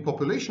in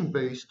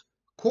population-based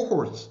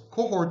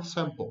cohort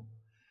sample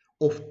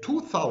of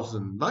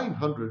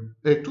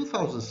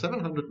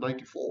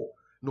 2,794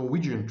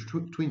 Norwegian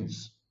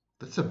twins.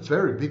 That's a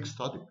very big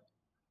study.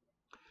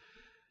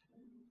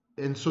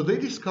 And so they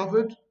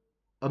discovered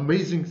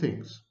amazing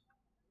things.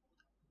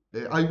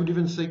 I would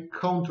even say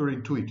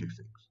counterintuitive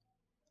things.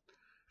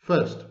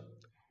 First,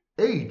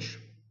 age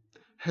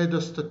had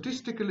a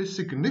statistically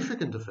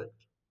significant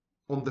effect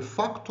on the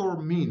factor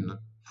mean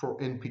for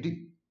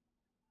NPD.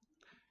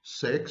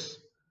 Sex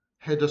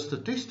had a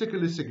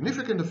statistically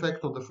significant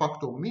effect on the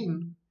factor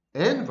mean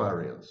and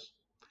variance.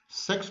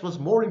 Sex was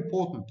more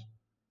important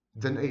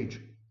than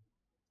age.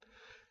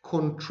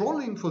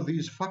 Controlling for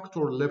these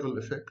factor level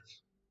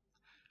effects,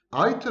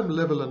 item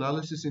level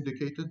analysis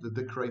indicated that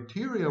the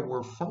criteria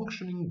were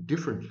functioning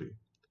differently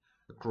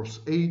across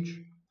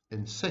age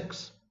and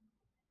sex.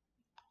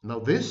 Now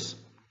this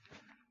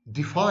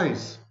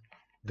defies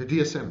the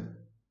DSM,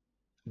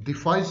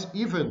 defies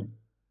even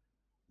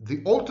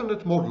the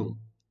alternate model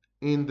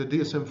in the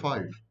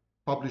DSM-5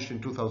 published in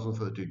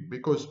 2013,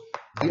 because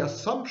the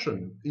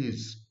assumption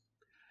is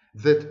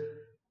that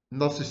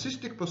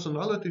narcissistic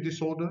personality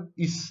disorder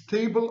is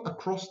stable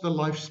across the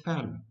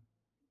lifespan,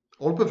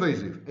 all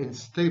pervasive and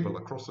stable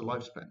across the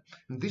lifespan.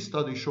 And this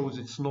study shows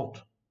it's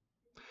not.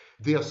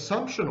 The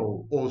assumption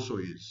also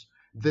is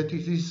that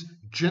it is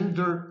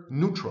gender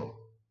neutral,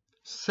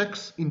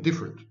 sex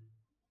indifferent.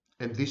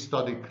 And this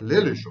study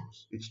clearly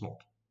shows it's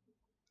not.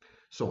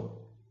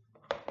 So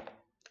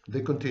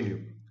they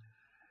continue.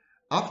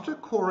 After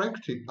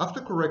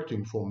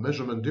correcting for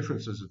measurement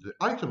differences at the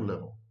item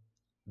level,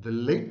 the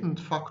latent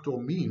factor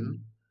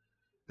mean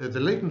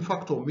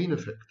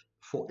effect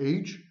for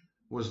age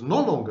was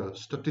no longer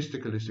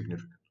statistically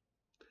significant.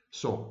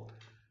 So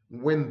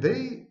when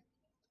they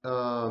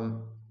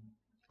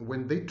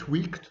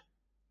tweaked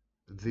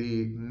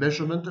the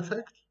measurement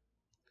effect,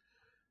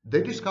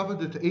 they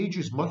discovered that age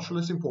is much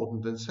less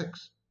important than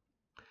sex.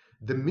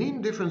 The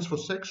mean difference for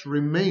sex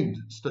remained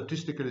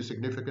statistically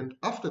significant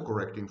after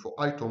correcting for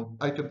item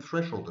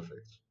threshold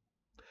effects.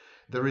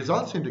 The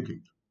results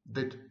indicate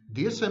that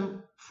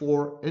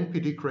DSM-4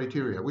 NPD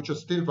criteria, which are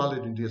still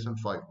valid in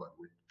DSM-5 by the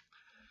way,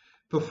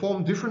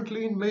 perform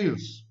differently in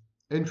males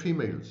and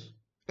females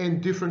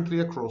and differently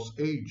across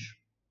age.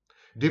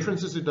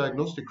 Differences in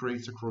diagnostic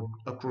rates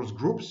across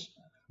groups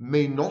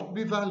may not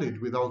be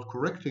valid without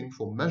correcting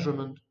for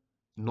measurement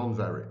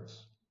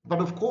non-variance.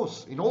 But of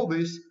course, in all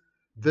this,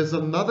 there's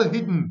another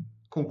hidden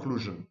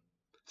conclusion,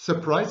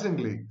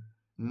 surprisingly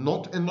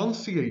not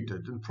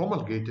enunciated and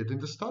promulgated in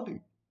the study.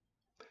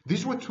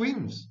 These were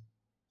twins.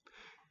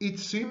 It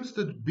seems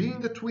that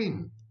being a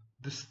twin,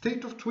 the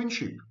state of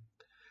twinship,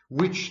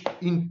 which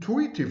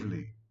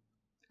intuitively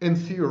and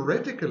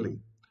theoretically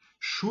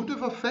should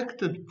have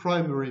affected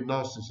primary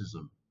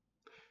narcissism,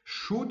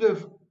 should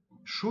have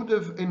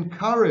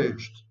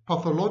encouraged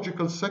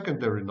pathological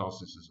secondary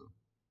narcissism,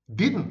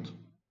 didn't.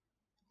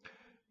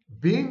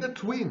 Being a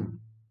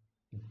twin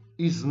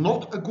is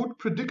not a good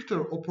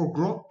predictor or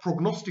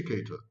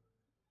prognosticator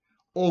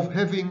of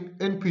having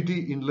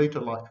NPD in later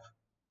life.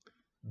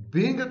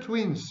 Being a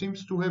twin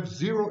seems to have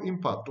zero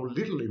impact or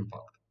little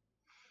impact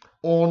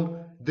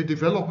on the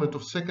development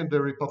of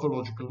secondary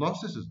pathological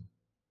narcissism.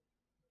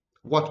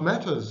 What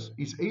matters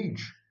is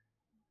age.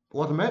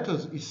 What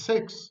matters is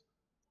sex,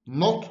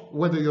 not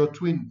whether you're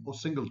twin or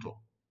singleton.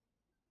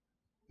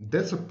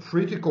 That's a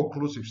pretty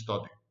conclusive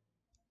study,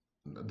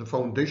 the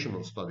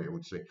foundational study, I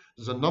would say.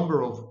 The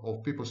number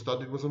of people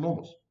studied was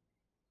enormous.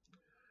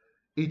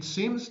 It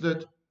seems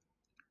that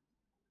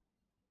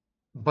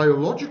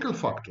biological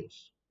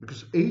factors,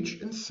 because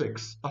age and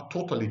sex are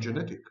totally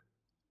genetic,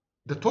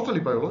 they're totally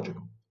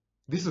biological.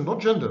 This is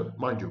not gender,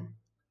 mind you.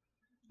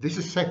 This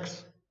is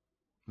sex,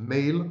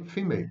 male,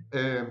 female.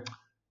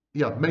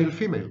 Male,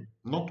 female,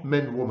 not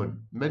men,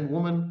 woman. Men,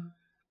 woman,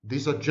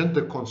 these are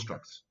gender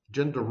constructs,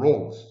 gender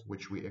roles,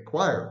 which we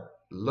acquire,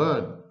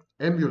 learn,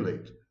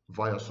 emulate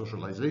via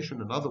socialization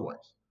and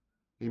otherwise,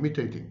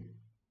 imitating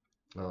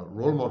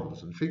role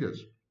models and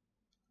figures.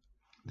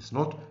 It's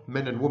not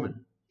men and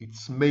women,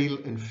 it's male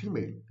and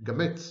female,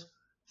 gametes.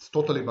 It's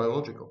totally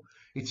biological.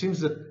 It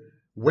seems that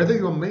whether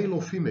you're male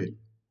or female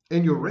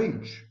and your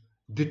age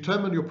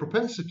determine your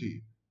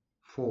propensity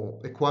for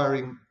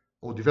acquiring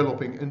or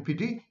developing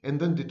NPD, and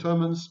then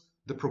determines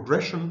the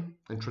progression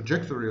and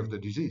trajectory of the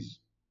disease,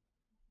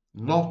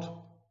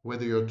 not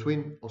whether you're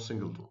twin or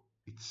singleton.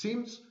 It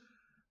seems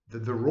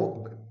that the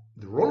role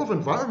of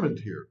environment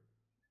here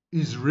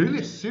is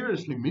really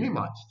seriously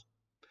minimized,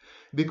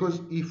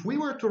 because if we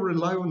were to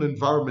rely on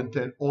environment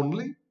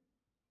only,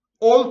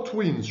 all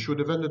twins should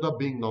have ended up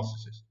being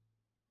narcissists.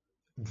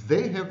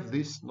 They have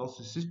this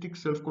narcissistic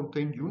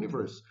self-contained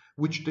universe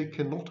which they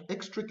cannot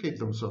extricate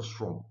themselves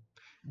from.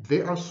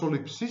 They are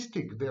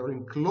solipsistic, they are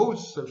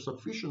enclosed,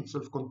 self-sufficient,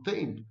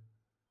 self-contained.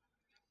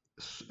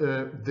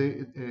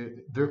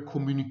 Their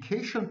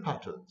communication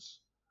patterns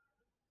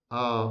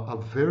are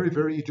very,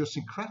 very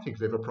idiosyncratic.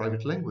 They have a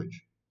private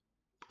language.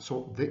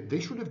 So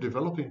they should have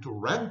developed into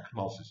rank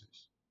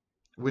narcissists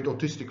with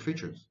autistic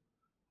features.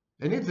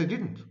 And if they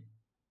didn't,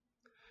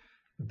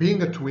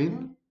 being a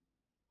twin,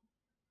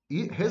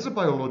 it has a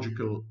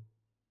biological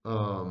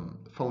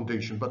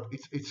foundation, but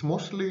it's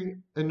mostly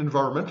an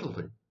environmental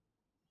thing.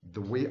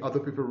 The way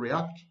other people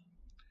react,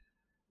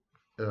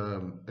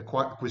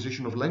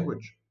 acquisition of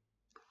language,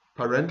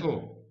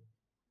 parental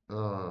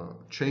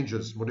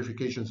changes,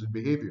 modifications in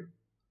behavior.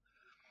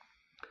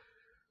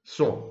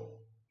 So,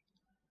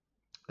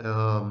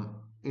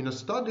 in a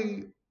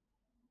study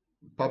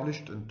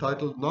published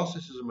entitled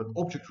Narcissism and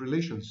Object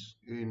Relations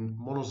in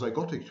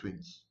Monozygotic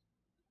Twins,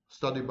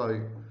 study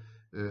by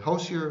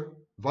Hausier,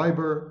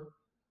 Weiber,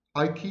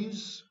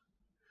 Aikis,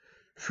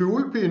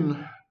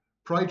 Fuulpin,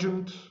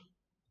 Prigent,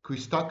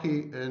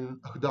 Quistaki,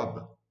 and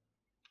Hdab.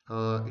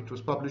 It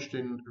was published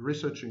in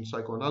Research in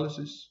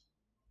Psychoanalysis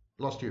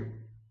last year.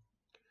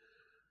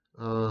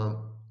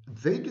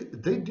 They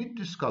did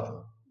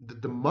discover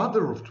that the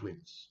mother of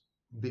twins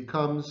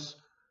becomes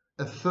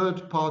a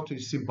third-party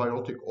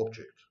symbiotic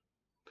object.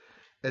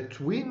 A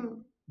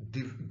twin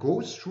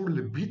goes through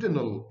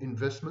libidinal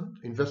investment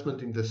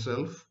in the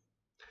self,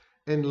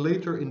 and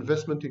later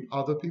investment in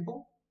other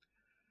people,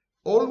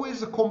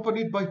 always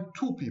accompanied by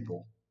two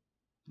people,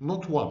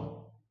 not one.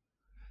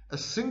 A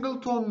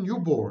singleton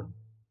newborn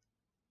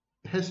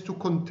has to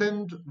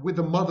contend with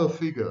the mother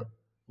figure,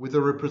 with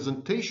the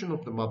representation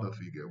of the mother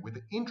figure, with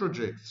the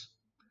introjects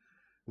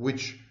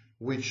which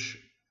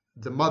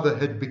the mother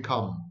had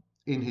become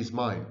in his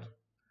mind.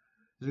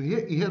 So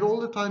he had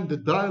all the time the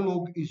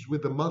dialogue is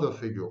with the mother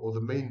figure or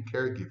the main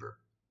caregiver.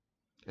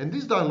 And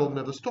this dialogue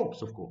never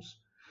stops, of course.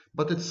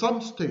 But at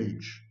some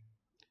stage,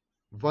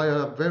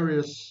 via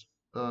various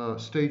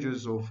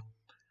stages of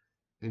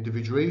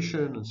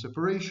individuation and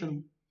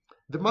separation,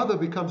 the mother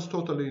becomes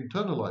totally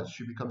internalized.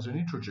 She becomes an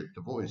introject,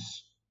 a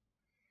voice.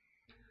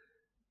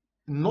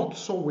 Not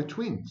so with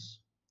twins.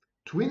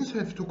 Twins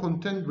have to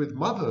contend with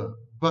mother,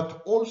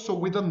 but also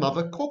with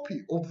another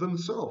copy of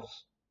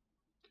themselves.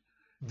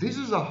 This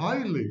is a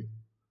highly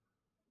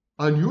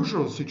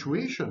unusual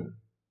situation,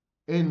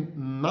 and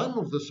none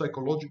of the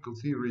psychological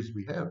theories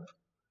we have,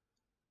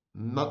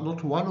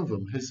 not one of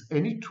them, has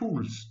any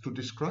tools to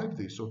describe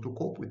this or to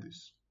cope with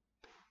this.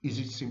 Is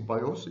it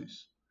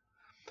symbiosis?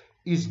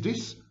 Is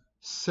this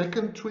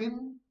second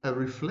twin a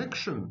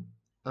reflection,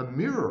 a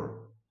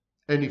mirror?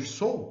 And if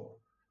so,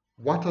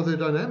 what are the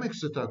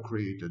dynamics that are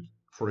created,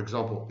 for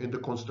example, in the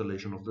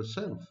constellation of the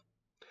self?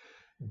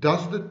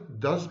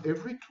 Does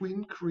every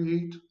twin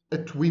create a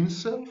twin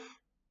self,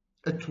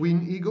 a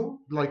twin ego?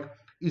 Like,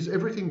 is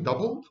everything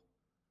doubled?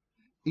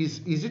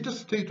 Is it a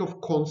state of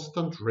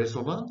constant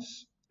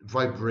resonance,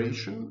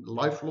 vibration,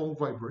 lifelong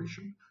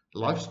vibration,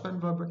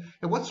 lifespan vibration?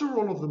 And what's the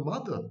role of the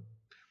mother?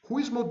 Who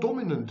is more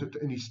dominant at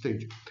any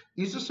stage?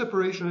 Is the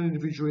separation and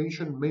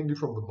individuation mainly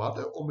from the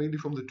mother or mainly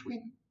from the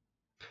twin?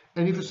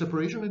 And if a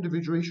separation and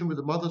individuation with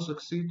the mother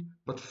succeed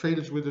but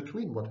fails with the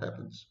twin, what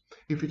happens?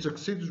 If it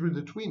succeeds with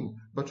the twin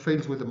but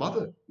fails with the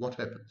mother, what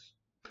happens?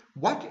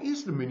 What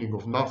is the meaning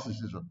of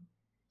narcissism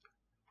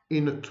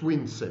in a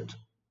twin set,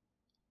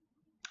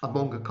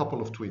 among a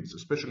couple of twins,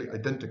 especially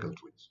identical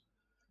twins?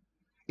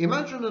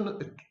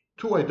 Imagine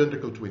two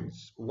identical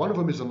twins. One of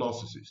them is a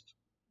narcissist.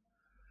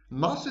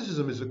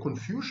 Narcissism is a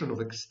confusion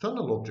of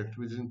external objects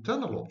with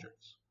internal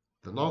objects.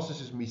 The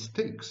narcissist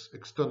mistakes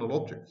external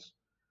objects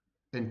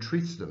and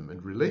treats them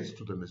and relates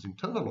to them as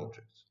internal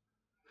objects.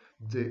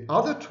 The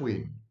other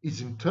twin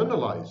is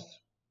internalized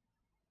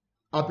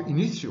ab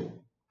initio,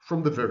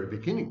 from the very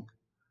beginning.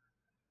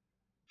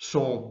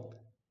 So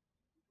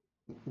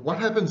what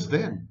happens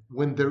then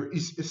when there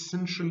is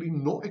essentially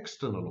no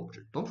external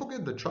object? Don't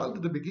forget, the child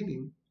at the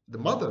beginning, the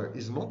mother,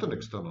 is not an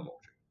external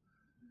object.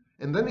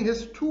 And then he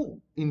has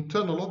two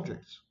internal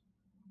objects.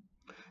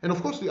 And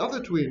of course, the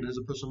other twin has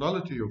a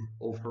personality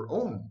of her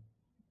own.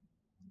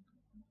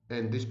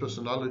 And this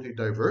personality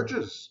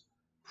diverges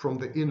from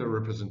the inner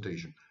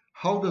representation.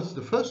 How does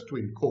the first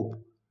twin cope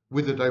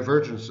with the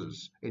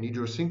divergences and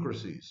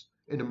idiosyncrasies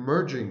and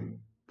emerging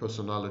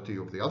personality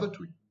of the other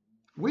twin?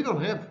 We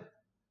don't have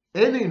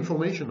any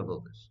information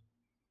about this,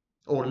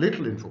 or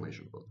little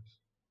information about this,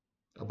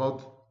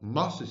 about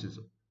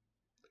narcissism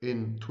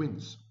in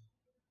twins.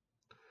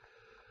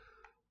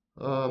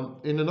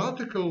 In an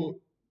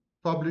article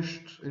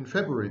published in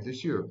February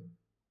this year,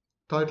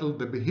 titled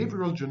 "The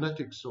Behavioral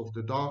Genetics of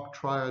the Dark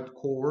Triad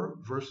Core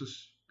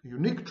versus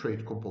Unique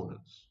Trait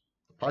Components,"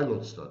 a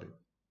pilot study,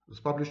 it was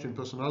published in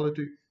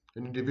Personality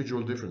and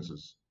Individual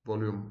Differences,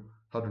 volume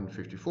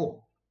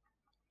 154.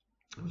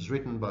 It was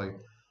written by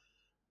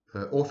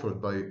authored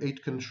by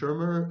Aitken,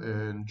 Shermer,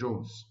 and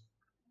Jones.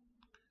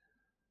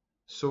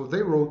 So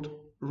they wrote,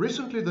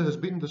 recently there has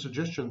been the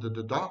suggestion that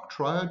the dark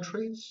triad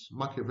traits,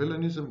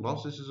 Machiavellianism,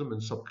 narcissism,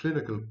 and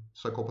subclinical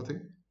psychopathy,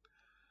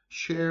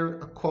 share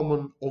a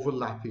common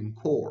overlapping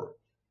core.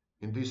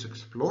 In this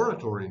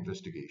exploratory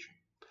investigation,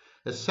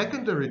 a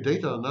secondary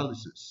data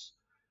analysis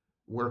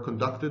were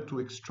conducted to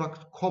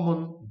extract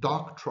common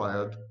dark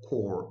triad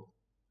core,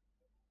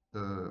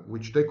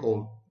 which they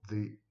call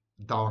the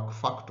dark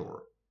factor.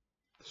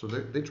 So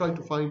they try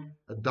to find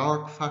a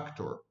dark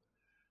factor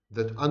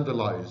that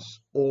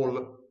underlies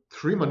all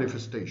three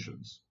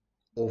manifestations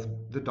of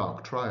the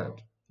dark triad: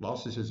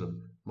 narcissism,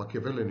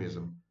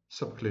 Machiavellianism,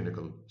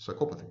 subclinical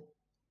psychopathy.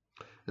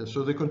 And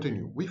so they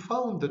continue. We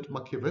found that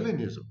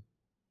Machiavellianism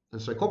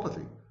and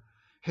psychopathy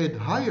had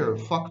higher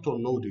factor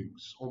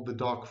loadings on the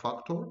dark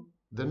factor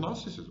than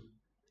narcissism.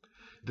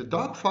 The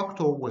dark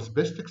factor was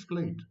best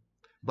explained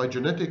by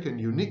genetic and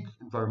unique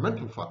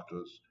environmental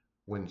factors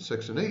when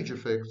sex and age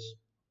effects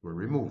were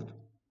removed.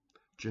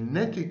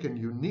 Genetic and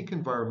unique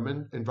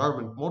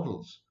environment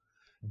models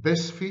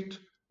best fit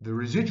the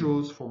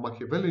residuals for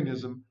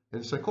Machiavellianism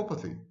and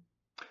psychopathy,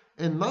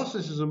 and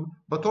narcissism,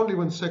 but only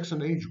when sex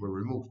and age were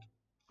removed.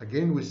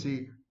 Again, we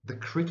see the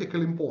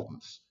critical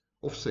importance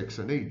of sex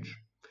and age.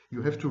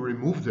 You have to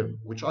remove them,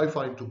 which I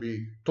find to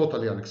be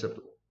totally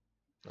unacceptable.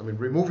 I mean,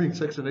 removing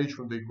sex and age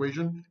from the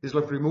equation is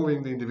like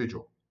removing the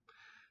individual.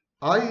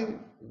 I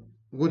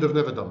would have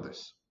never done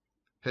this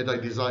had I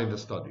designed a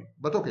study,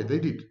 but okay, they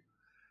did.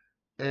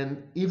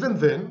 And even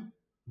then,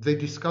 they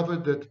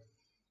discovered that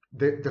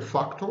the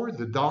factor,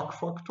 the dark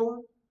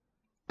factor,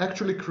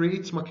 actually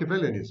creates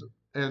Machiavellianism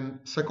and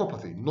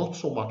psychopathy, not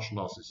so much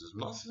narcissism.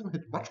 Narcissism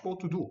had much more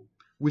to do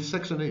with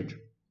sex and age.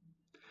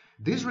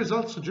 These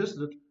results suggest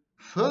that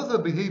further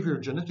behavior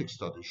genetic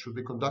studies should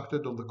be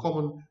conducted on the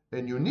common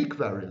and unique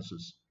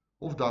variances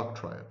of dark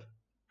triad.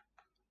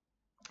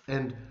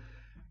 And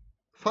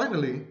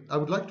finally, I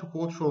would like to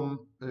quote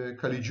from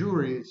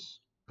Caligiuri's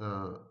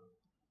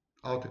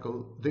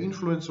article, "The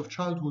Influence of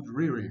Childhood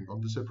Rearing on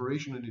the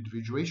Separation and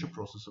Individuation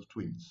Process of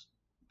Twins,"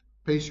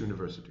 Pace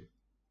University.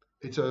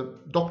 It's a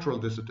doctoral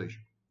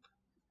dissertation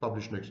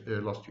published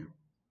last year.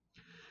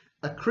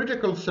 A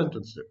critical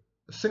sentence there,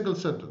 a single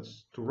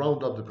sentence to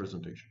round up the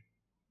presentation.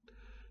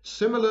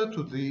 Similar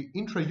to the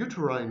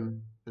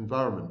intrauterine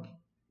environment,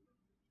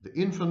 the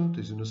infant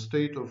is in a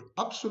state of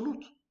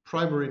absolute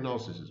primary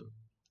narcissism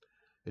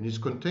and is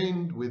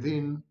contained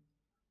within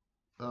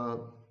a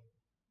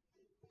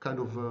kind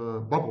of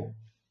a bubble.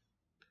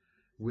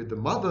 With the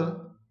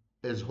mother,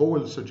 as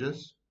Howell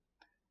suggests,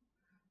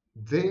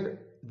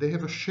 they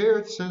have a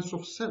shared sense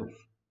of self.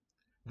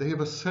 They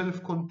have a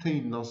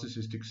self-contained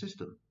narcissistic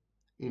system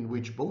in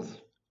which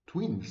both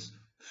twins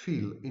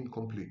feel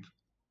incomplete.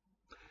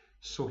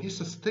 So he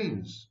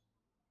sustains,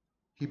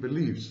 he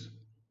believes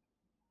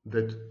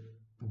that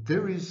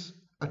there is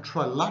a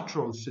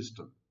trilateral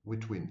system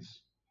with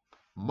twins.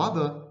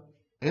 Mother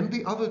and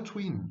the other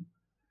twin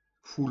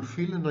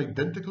fulfill an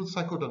identical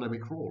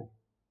psychodynamic role.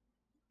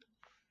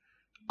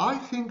 I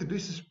think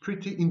this is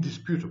pretty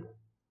indisputable.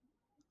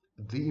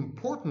 The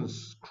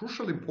importance,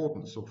 crucial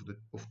importance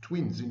of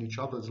twins in each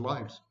other's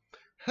lives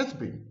has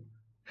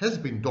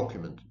been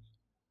documented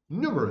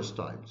numerous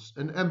times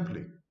and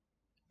amply.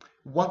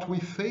 What we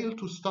fail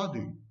to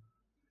study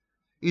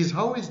is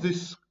how is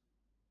this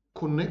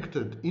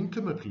connected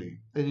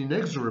intimately and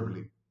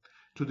inexorably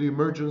to the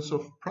emergence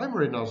of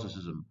primary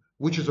narcissism,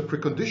 which is a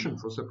precondition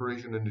for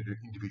separation and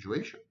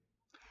individuation,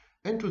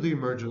 and to the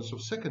emergence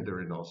of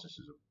secondary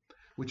narcissism,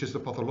 which is the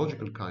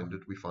pathological kind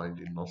that we find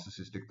in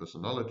narcissistic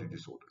personality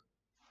disorder.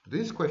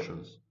 These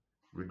questions,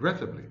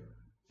 regrettably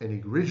and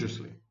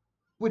egregiously,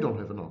 we don't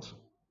have an answer.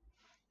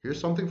 Here's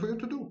something for you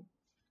to do,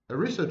 a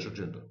research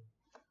agenda.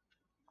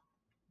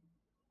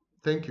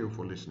 Thank you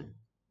for listening.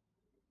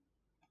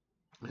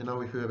 And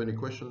now if you have any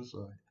questions,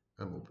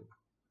 I am open.